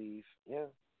Hart, I believe. Yeah,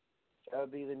 that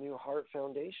would be the new Hart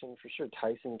Foundation for sure.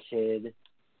 Tyson Kidd.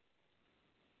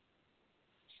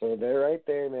 So they're right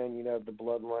there, man. You'd have the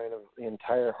bloodline of the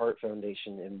entire Hart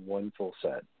Foundation in one full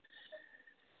set.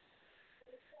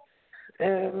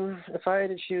 And if I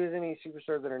had to choose any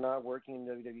superstars that are not working in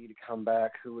WWE to come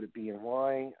back, who would it be and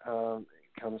why? It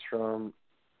comes from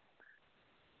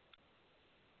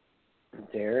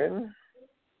Darren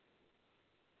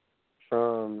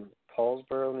from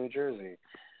Paulsboro, New Jersey.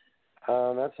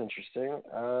 That's interesting.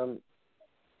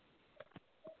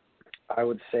 I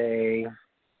would say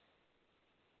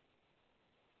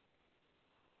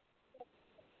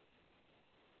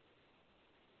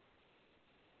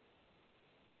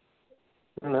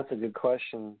that's a good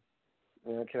question.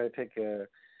 Can I pick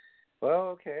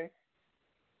okay.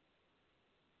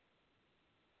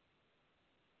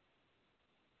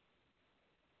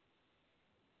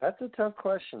 That's a tough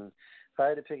question. If I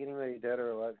had to pick anybody dead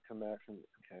or alive to come back from,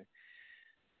 okay.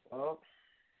 Well,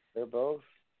 they're both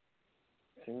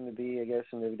soon to be, I guess,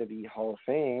 in the WWE Hall of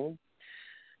Fame.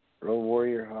 Road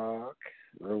Warrior Hawk,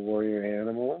 Road Warrior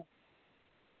Animal,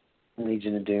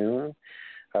 Legion of Doom.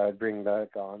 I'd bring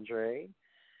back Andre.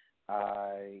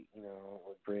 I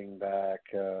would bring back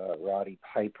Roddy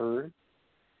Piper.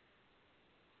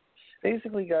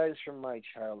 Basically, guys from my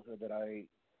childhood that I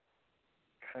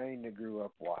kind of grew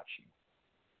up watching.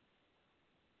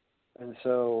 And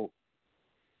so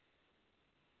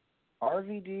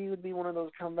RVD would be one of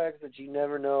those comebacks that you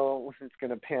never know if it's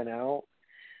going to pan out.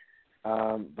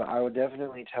 But I would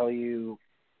definitely tell you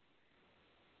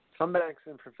comebacks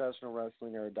in professional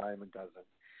wrestling are a dime a dozen.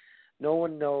 No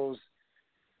one knows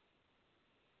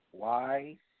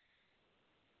why.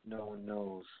 No one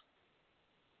knows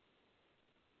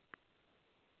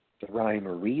the rhyme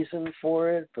or reason for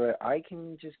it, but I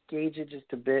can just gauge it just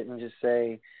a bit and just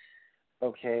say,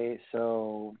 okay,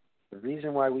 so the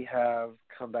reason why we have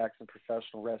comebacks in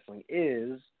professional wrestling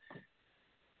is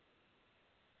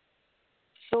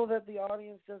so that the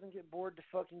audience doesn't get bored to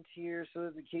fucking tears, so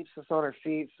that it keeps us on our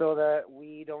feet, so that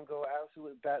we don't go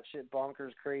absolute batshit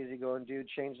bonkers crazy going, dude,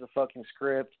 change the fucking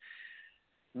script,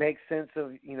 make sense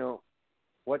of,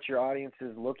 what your audience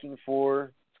is looking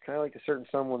for. It's kind of like a certain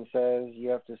someone says, you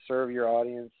have to serve your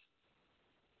audience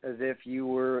as if you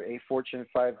were a Fortune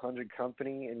 500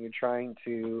 company and you're trying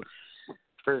to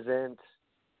present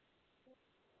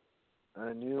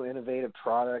a new innovative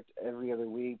product every other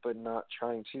week, but not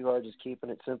trying too hard, just keeping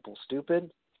it simple,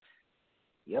 stupid.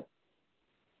 Yep.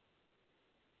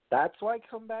 That's why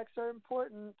comebacks are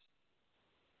important.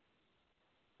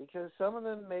 Because some of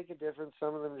them make a difference.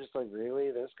 Some of them are just like,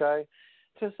 really, this guy?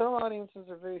 Because some audiences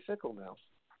are very fickle now.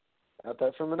 Got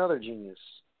that from another genius.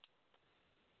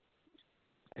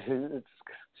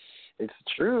 It's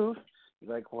true. You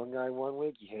like one guy one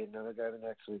week, you hate another guy the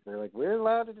next week. They're like, we're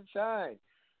allowed to decide.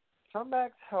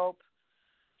 Comebacks help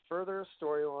further a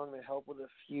story along. They help with a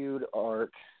feud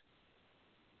arc.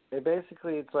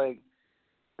 It's like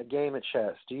a game of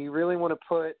chess. Do you really want to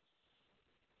put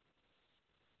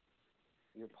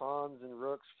your pawns and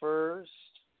rooks first,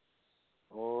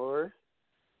 or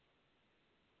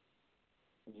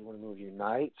do you want to move your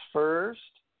knights first?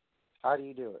 How do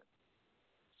you do it?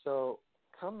 So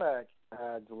comeback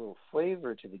adds a little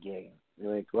flavor to the game.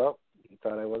 You're like, well, you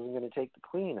thought I wasn't going to take the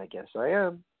queen. I guess I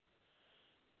am.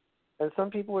 And some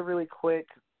people are really quick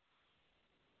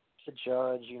to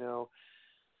judge,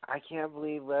 I can't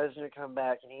believe Lesnar come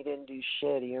back and he didn't do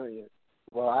shit.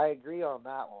 Well, I agree on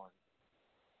that one.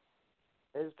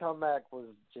 His comeback was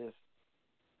just...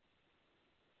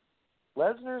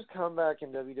 Lesnar's comeback in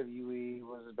WWE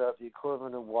was about the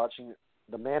equivalent of watching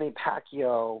the Manny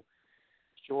Pacquiao,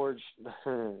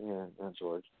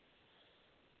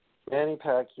 Manny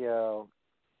Pacquiao.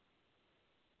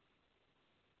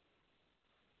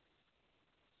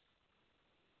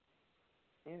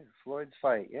 Yeah, Floyd's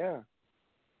fight, yeah.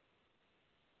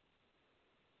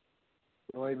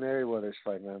 Floyd Mayweather's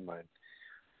fight, never mind.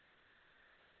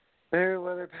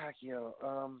 Mayweather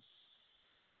Pacquiao.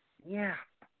 Yeah,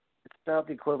 it's about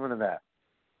the equivalent of that.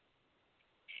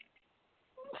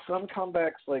 Some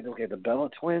comebacks, like, the Bella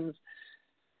Twins,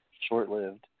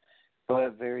 short-lived,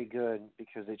 but very good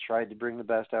because they tried to bring the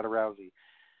best out of Rousey.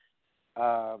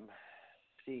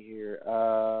 See here.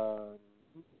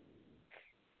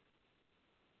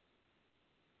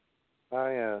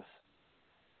 Yes.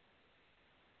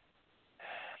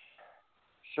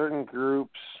 Certain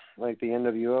groups, like the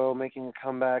NWO, making a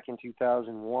comeback in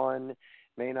 2001,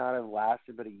 may not have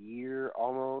lasted but a year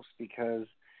almost, because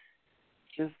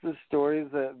just the stories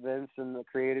that Vince and the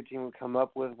creative team would come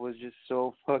up with was just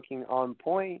so fucking on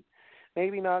point.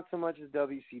 Maybe not so much as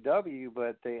WCW,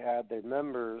 but they had their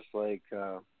members like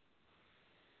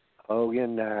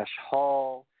Hogan, Nash,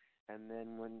 Hall, and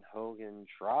then when Hogan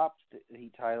dropped the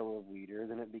title of leader,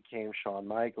 then it became Shawn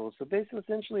Michaels. So basically,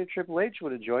 essentially, if Triple H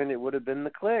would have joined, it would have been the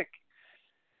Clique.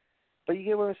 But you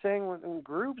get what I'm saying? When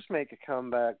groups make a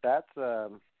comeback, that's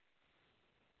that's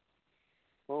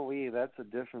a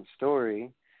different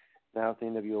story. Now, if the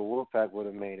NWO Wolfpack would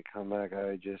have made a comeback,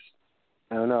 I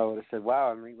don't know, I would have said,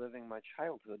 wow, I'm reliving my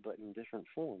childhood, but in different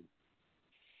form.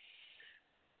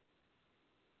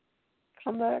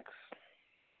 Comebacks.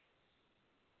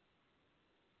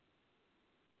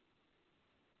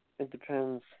 It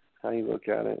depends how you look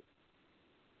at it.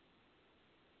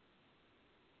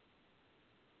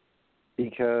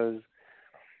 Because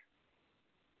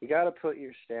you got to put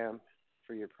your stamp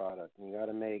for your product, and you got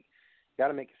to make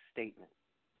a statement.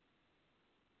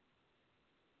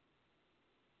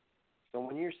 So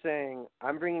when you're saying,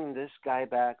 I'm bringing this guy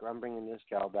back or I'm bringing this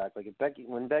gal back, like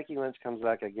when Becky Lynch comes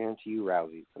back, I guarantee you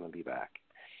Rousey's going to be back.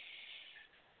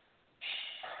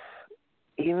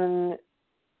 Even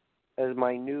as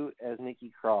minute as Nikki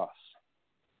Cross,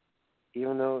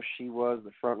 even though she was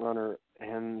the front runner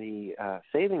and the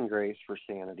saving grace for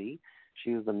Sanity,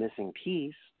 she was the missing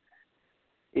piece.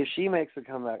 If she makes a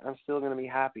comeback, I'm still going to be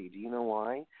happy. Do you know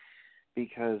why?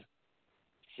 Because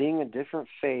seeing a different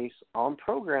face on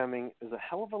programming is a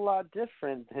hell of a lot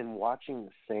different than watching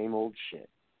the same old shit.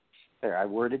 There, I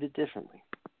worded it differently.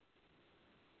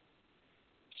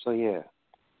 So, yeah.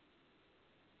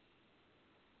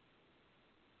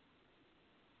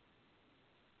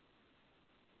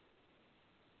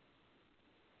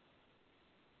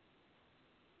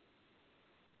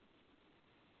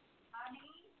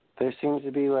 There seems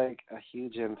to be, like, a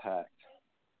huge impact.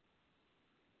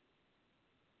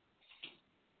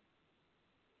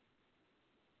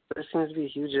 There seems to be a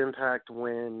huge impact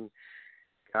when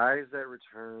guys that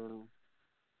return,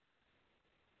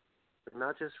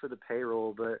 not just for the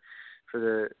payroll, but for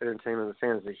the entertainment of the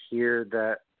fans, they hear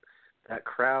that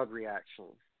crowd reaction.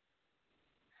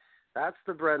 That's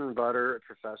the bread and butter of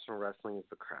professional wrestling, is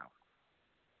the crowd.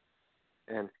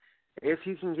 And if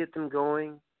you can get them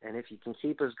going, and if you can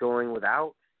keep us going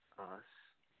without us,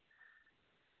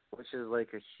 which is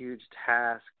like a huge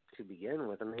task to begin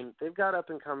with. I mean, they've got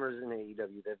up-and-comers in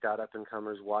AEW. They've got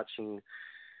up-and-comers watching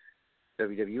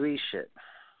WWE shit.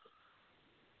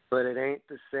 But it ain't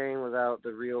the same without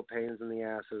the real pains in the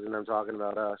asses, and I'm talking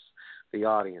about us, the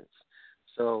audience.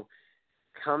 So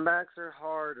comebacks are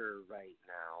harder right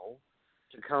now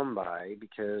to come by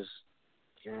because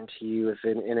I guarantee you if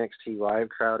an NXT Live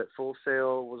crowd at Full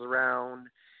Sail was around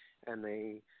and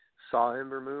they saw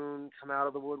Ember Moon come out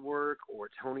of the woodwork or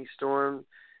Toni Storm,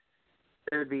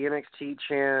 there'd be NXT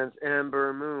chants,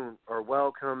 Ember Moon, or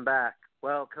welcome back,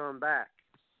 welcome back.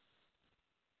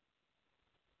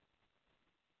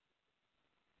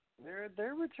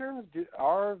 Their returns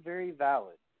are very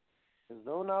valid. Because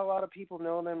though not a lot of people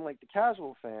know them like the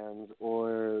casual fans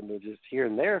or they're just here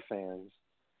and there fans,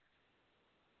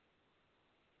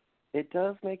 it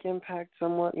does make impact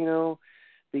somewhat,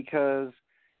 because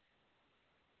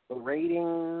the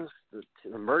ratings,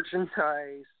 the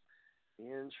merchandise,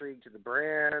 the intrigue to the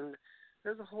brand,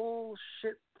 there's a whole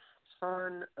shit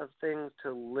ton of things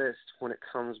to list when it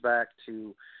comes back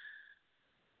to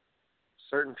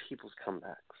certain people's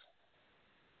comebacks.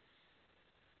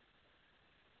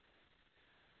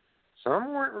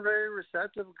 Some weren't very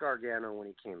receptive of Gargano when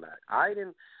he came back. I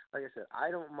didn't, like I said,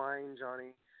 I don't mind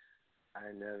Johnny.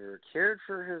 I never cared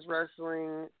for his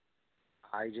wrestling.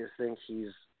 I just think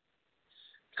he's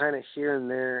kind of here and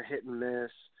there, hit and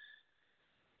miss.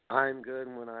 I'm good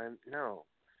when no.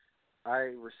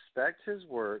 I respect his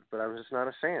work, but I'm just not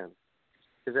a fan.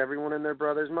 Because everyone and their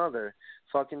brother's mother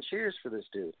fucking cheers for this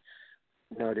dude.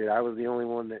 No, dude, I was the only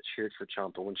one that cheered for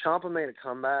Ciampa. When Ciampa made a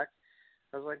comeback,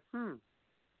 I was like,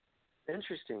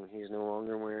 interesting. He's no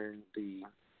longer wearing the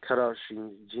cutoff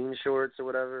jean shorts or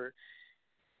whatever.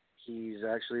 He's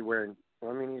actually wearing,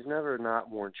 he's never not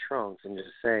worn trunks. I'm just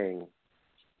saying.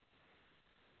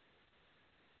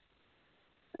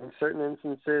 In certain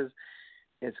instances,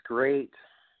 it's great.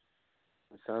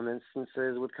 In some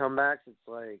instances with comebacks, it's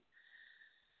like,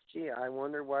 gee, I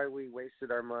wonder why we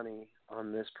wasted our money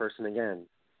on this person again.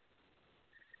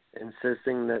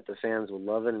 Insisting that the fans will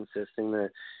love it, insisting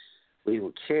that we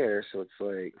will care, so it's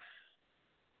like,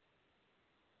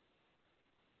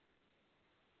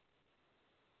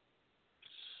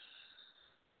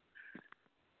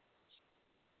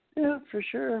 yeah, for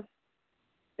sure.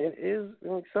 It is,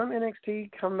 like, some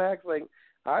NXT comebacks, like,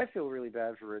 I feel really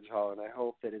bad for Ridge Holland. I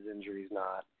hope that his injury's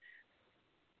not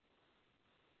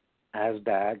as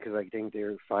bad, because I think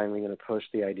they're finally going to push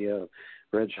the idea of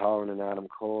Ridge Holland and Adam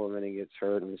Cole, and then he gets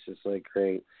hurt, and it's just like,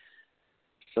 great.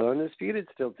 So Undisputed's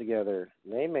still together.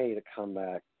 They made a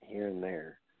comeback here and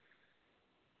there.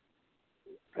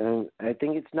 And I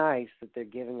think it's nice that they're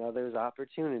giving others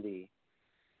opportunity.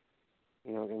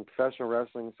 You know, in professional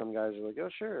wrestling, some guys are like, oh,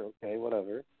 sure, okay,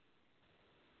 whatever.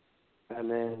 And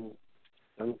then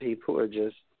some people are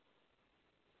just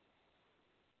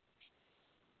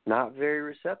not very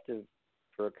receptive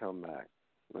for a comeback.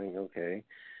 Like, okay.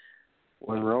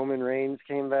 When Roman Reigns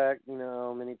came back, you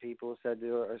know, many people said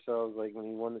to ourselves, like, when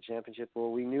he won the championship,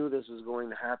 well, we knew this was going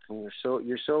to happen.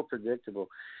 You're so predictable.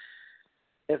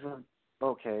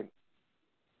 Okay.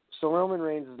 So Roman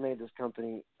Reigns has made this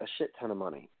company a shit ton of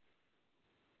money.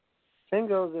 Same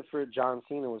goes if for John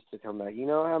Cena was to come back. You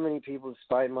know how many people,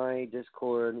 despite my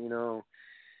Discord, you know,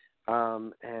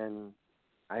 and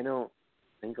I don't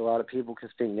think a lot of people can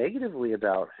speak negatively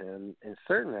about him in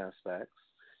certain aspects.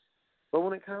 But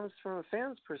when it comes from a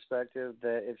fan's perspective,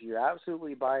 that if you're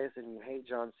absolutely biased and you hate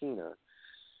John Cena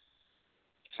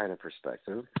kind of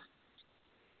perspective,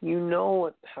 you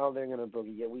know how they're going to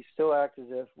boogie. Yet we still act as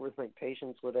if we're like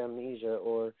patients with amnesia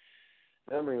or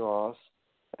memory loss,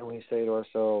 and we say to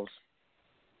ourselves,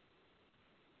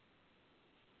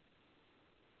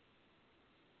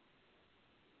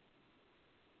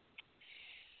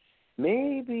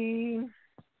 maybe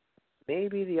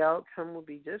the outcome will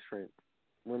be different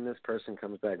when this person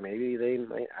comes back. Maybe they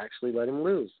might actually let him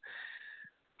lose.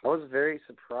 I was very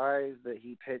surprised that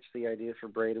he pitched the idea for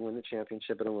Bray to win the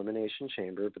championship at Elimination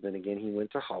Chamber, but then again, he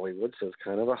went to Hollywood, so it's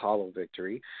kind of a hollow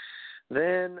victory.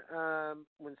 Then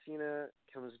when Cena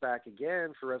comes back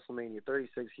again for WrestleMania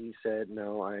 36, he said,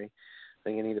 no, I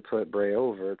think I need to put Bray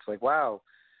over. It's like, wow.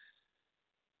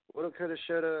 Woulda, coulda,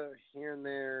 shoulda, here and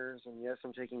there. And yes,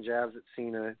 I'm taking jabs at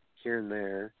Cena here and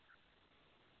there.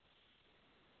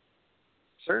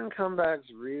 Certain comebacks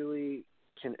really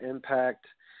can impact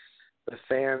the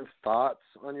fans' thoughts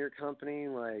on your company.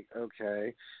 Like,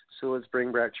 okay, so let's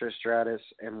bring back Trish Stratus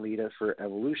and Lita for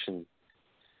Evolution.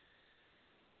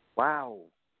 Wow.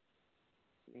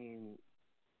 I mean,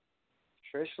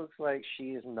 Trish looks like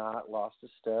she has not lost a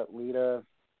step. Lita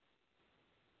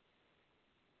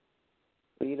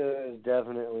is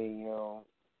definitely, you know,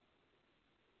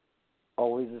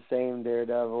 always the same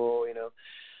Daredevil, you know,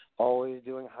 always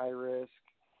doing high risk.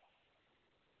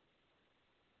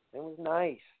 It was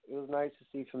nice. It was nice to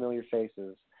see familiar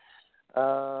faces.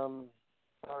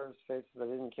 Faces I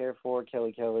didn't care for,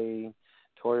 Kelly Kelly,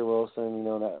 Tori Wilson, you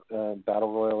know, that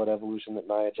Battle Royal at Evolution that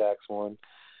Nia Jax won.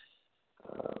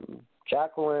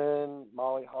 Jacqueline,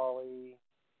 Molly Holly.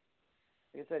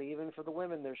 Like I said, even for the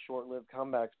women, they're short-lived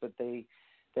comebacks, but they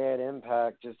had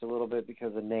impact just a little bit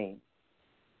because of name.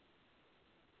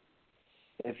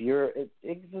 It's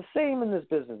the same in this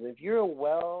business. If you're a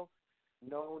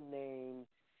well-known name,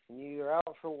 and you're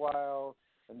out for a while,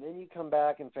 and then you come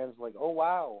back and fans are like, oh,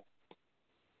 wow,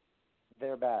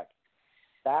 they're back.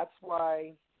 That's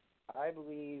why I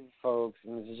believe, folks,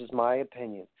 and this is just my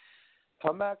opinion,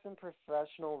 comebacks in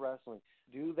professional wrestling,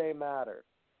 do they matter?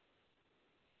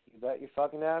 You bet your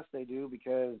fucking ass they do,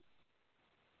 because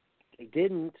if they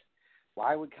didn't,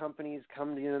 why would companies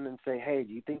come to them and say, hey,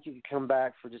 do you think you could come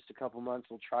back for just a couple months?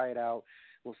 We'll try it out.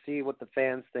 We'll see what the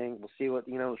fans think. We'll see what,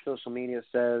 you know, social media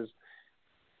says.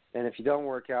 And if you don't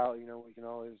work out, you know, we can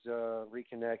always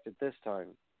reconnect at this time.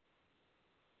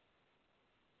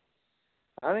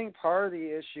 I think part of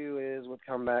the issue is with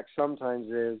comebacks sometimes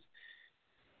is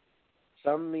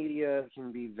some media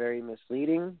can be very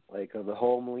misleading, like the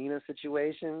whole Melina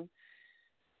situation.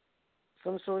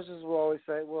 Some sources will always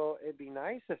say, well, it'd be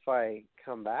nice if I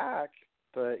come back,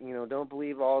 but, don't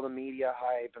believe all the media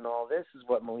hype and all this is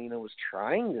what Melina was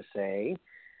trying to say.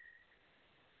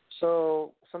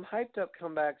 So some hyped up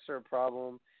comebacks are a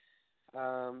problem.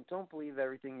 Don't believe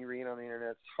everything you read on the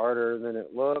internet. It's harder than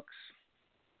it looks.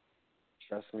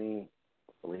 Trust me,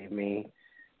 believe me,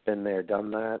 been there,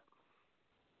 done that.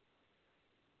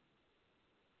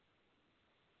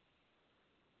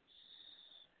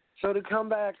 So do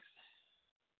comebacks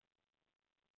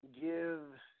give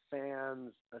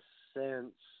fans a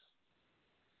sense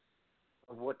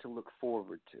of what to look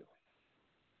forward to?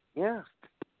 Yeah,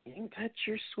 you can bet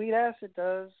your sweet ass it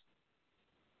does.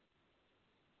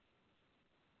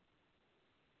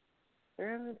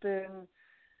 There hasn't been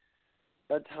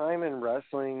a time in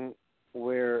wrestling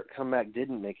where comeback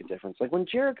didn't make a difference. Like when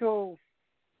Jericho,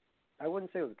 I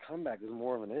wouldn't say it was a comeback, it was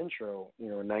more of an intro,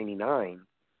 in 99.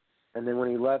 And then when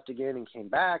he left again and came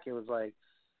back, it was like,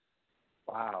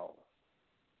 wow.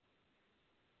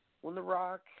 When The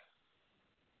Rock,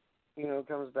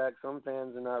 comes back, some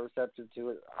fans are not receptive to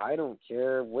it. I don't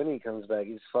care when he comes back.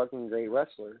 He's a fucking great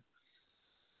wrestler.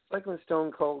 It's like when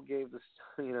Stone Cold gave this,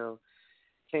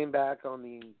 came back on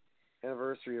the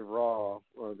anniversary of Raw,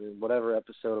 or the whatever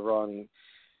episode of Raw, and he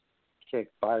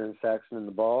kicked Byron Saxton in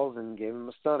the balls and gave him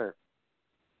a stunner.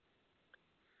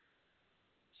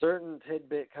 Certain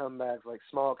tidbit comebacks, like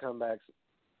small comebacks,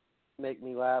 make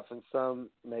me laugh, and some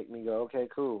make me go, okay,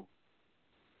 cool.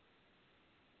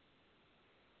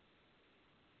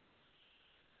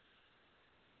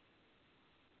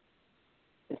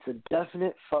 It's a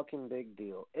definite fucking big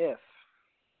deal if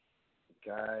the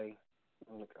guy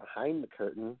behind the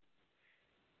curtain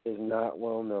is not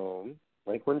well known.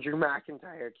 Like when Drew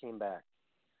McIntyre came back.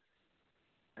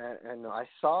 And I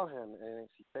saw him in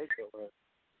NXT TakeOver.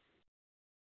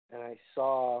 And I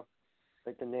saw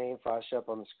the name flash up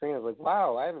on the screen. I was like,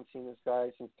 wow, I haven't seen this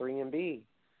guy since 3MB.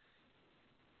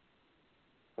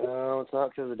 No, it's not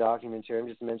because of the documentary. I'm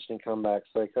just mentioning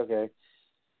comebacks. Like, okay,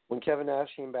 when Kevin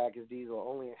Nash came back as Diesel,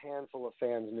 only a handful of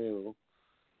fans knew.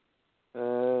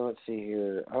 Let's see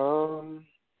here.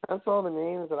 That's all the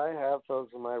names that I have,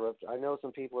 folks, in my roster. I know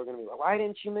some people are going to be like, why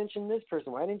didn't you mention this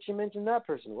person? Why didn't you mention that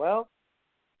person? Well,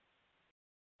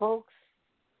 folks,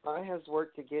 I have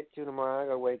work to get to tomorrow. I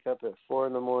got to wake up at 4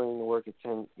 in the morning to work at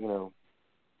 10, to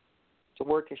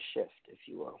work a shift, if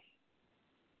you will.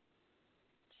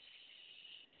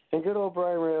 And good old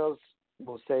Brian Rails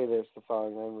will say this the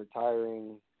following: I'm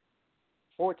retiring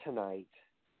for tonight.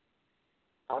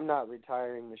 I'm not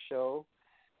retiring the show.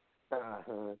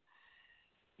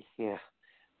 Yeah,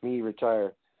 me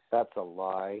retire. That's a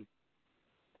lie.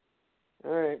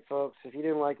 All right, folks, if you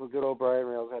didn't like what good old Brian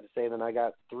Rails had to say, then I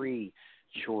got 3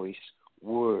 choice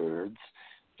words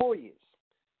for you.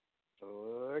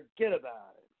 Forget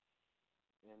about it.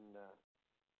 And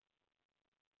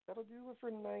that'll do it for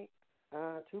tonight.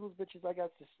 Toodles, bitches, I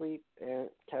got to sleep and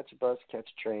catch a bus, catch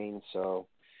a train, so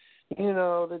you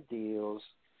know the deals.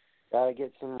 Gotta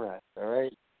get some rest, all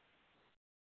right?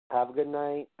 Have a good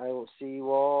night. I will see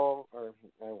you all, or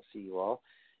I will see you all.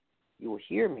 You will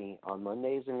hear me on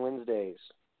Mondays and Wednesdays.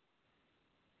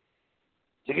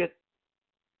 Ticket.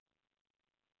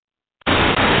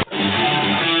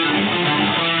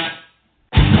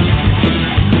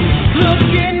 Look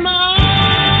in my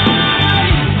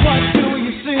eyes, what do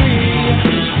you see?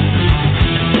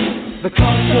 The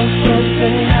cost of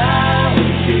personality.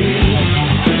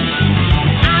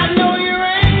 I know your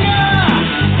anger,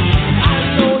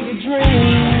 I know your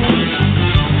dreams.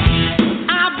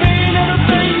 I've been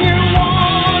everything you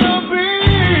wanna be.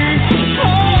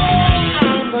 Oh,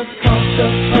 I'm the cost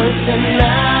of personality.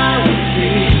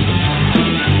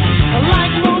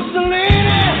 Like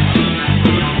Mussolini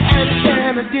and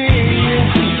Kennedy.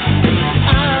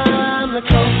 I'm the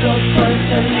coast of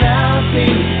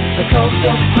personality. The coast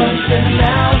of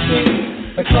personality.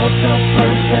 The coast of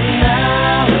personality.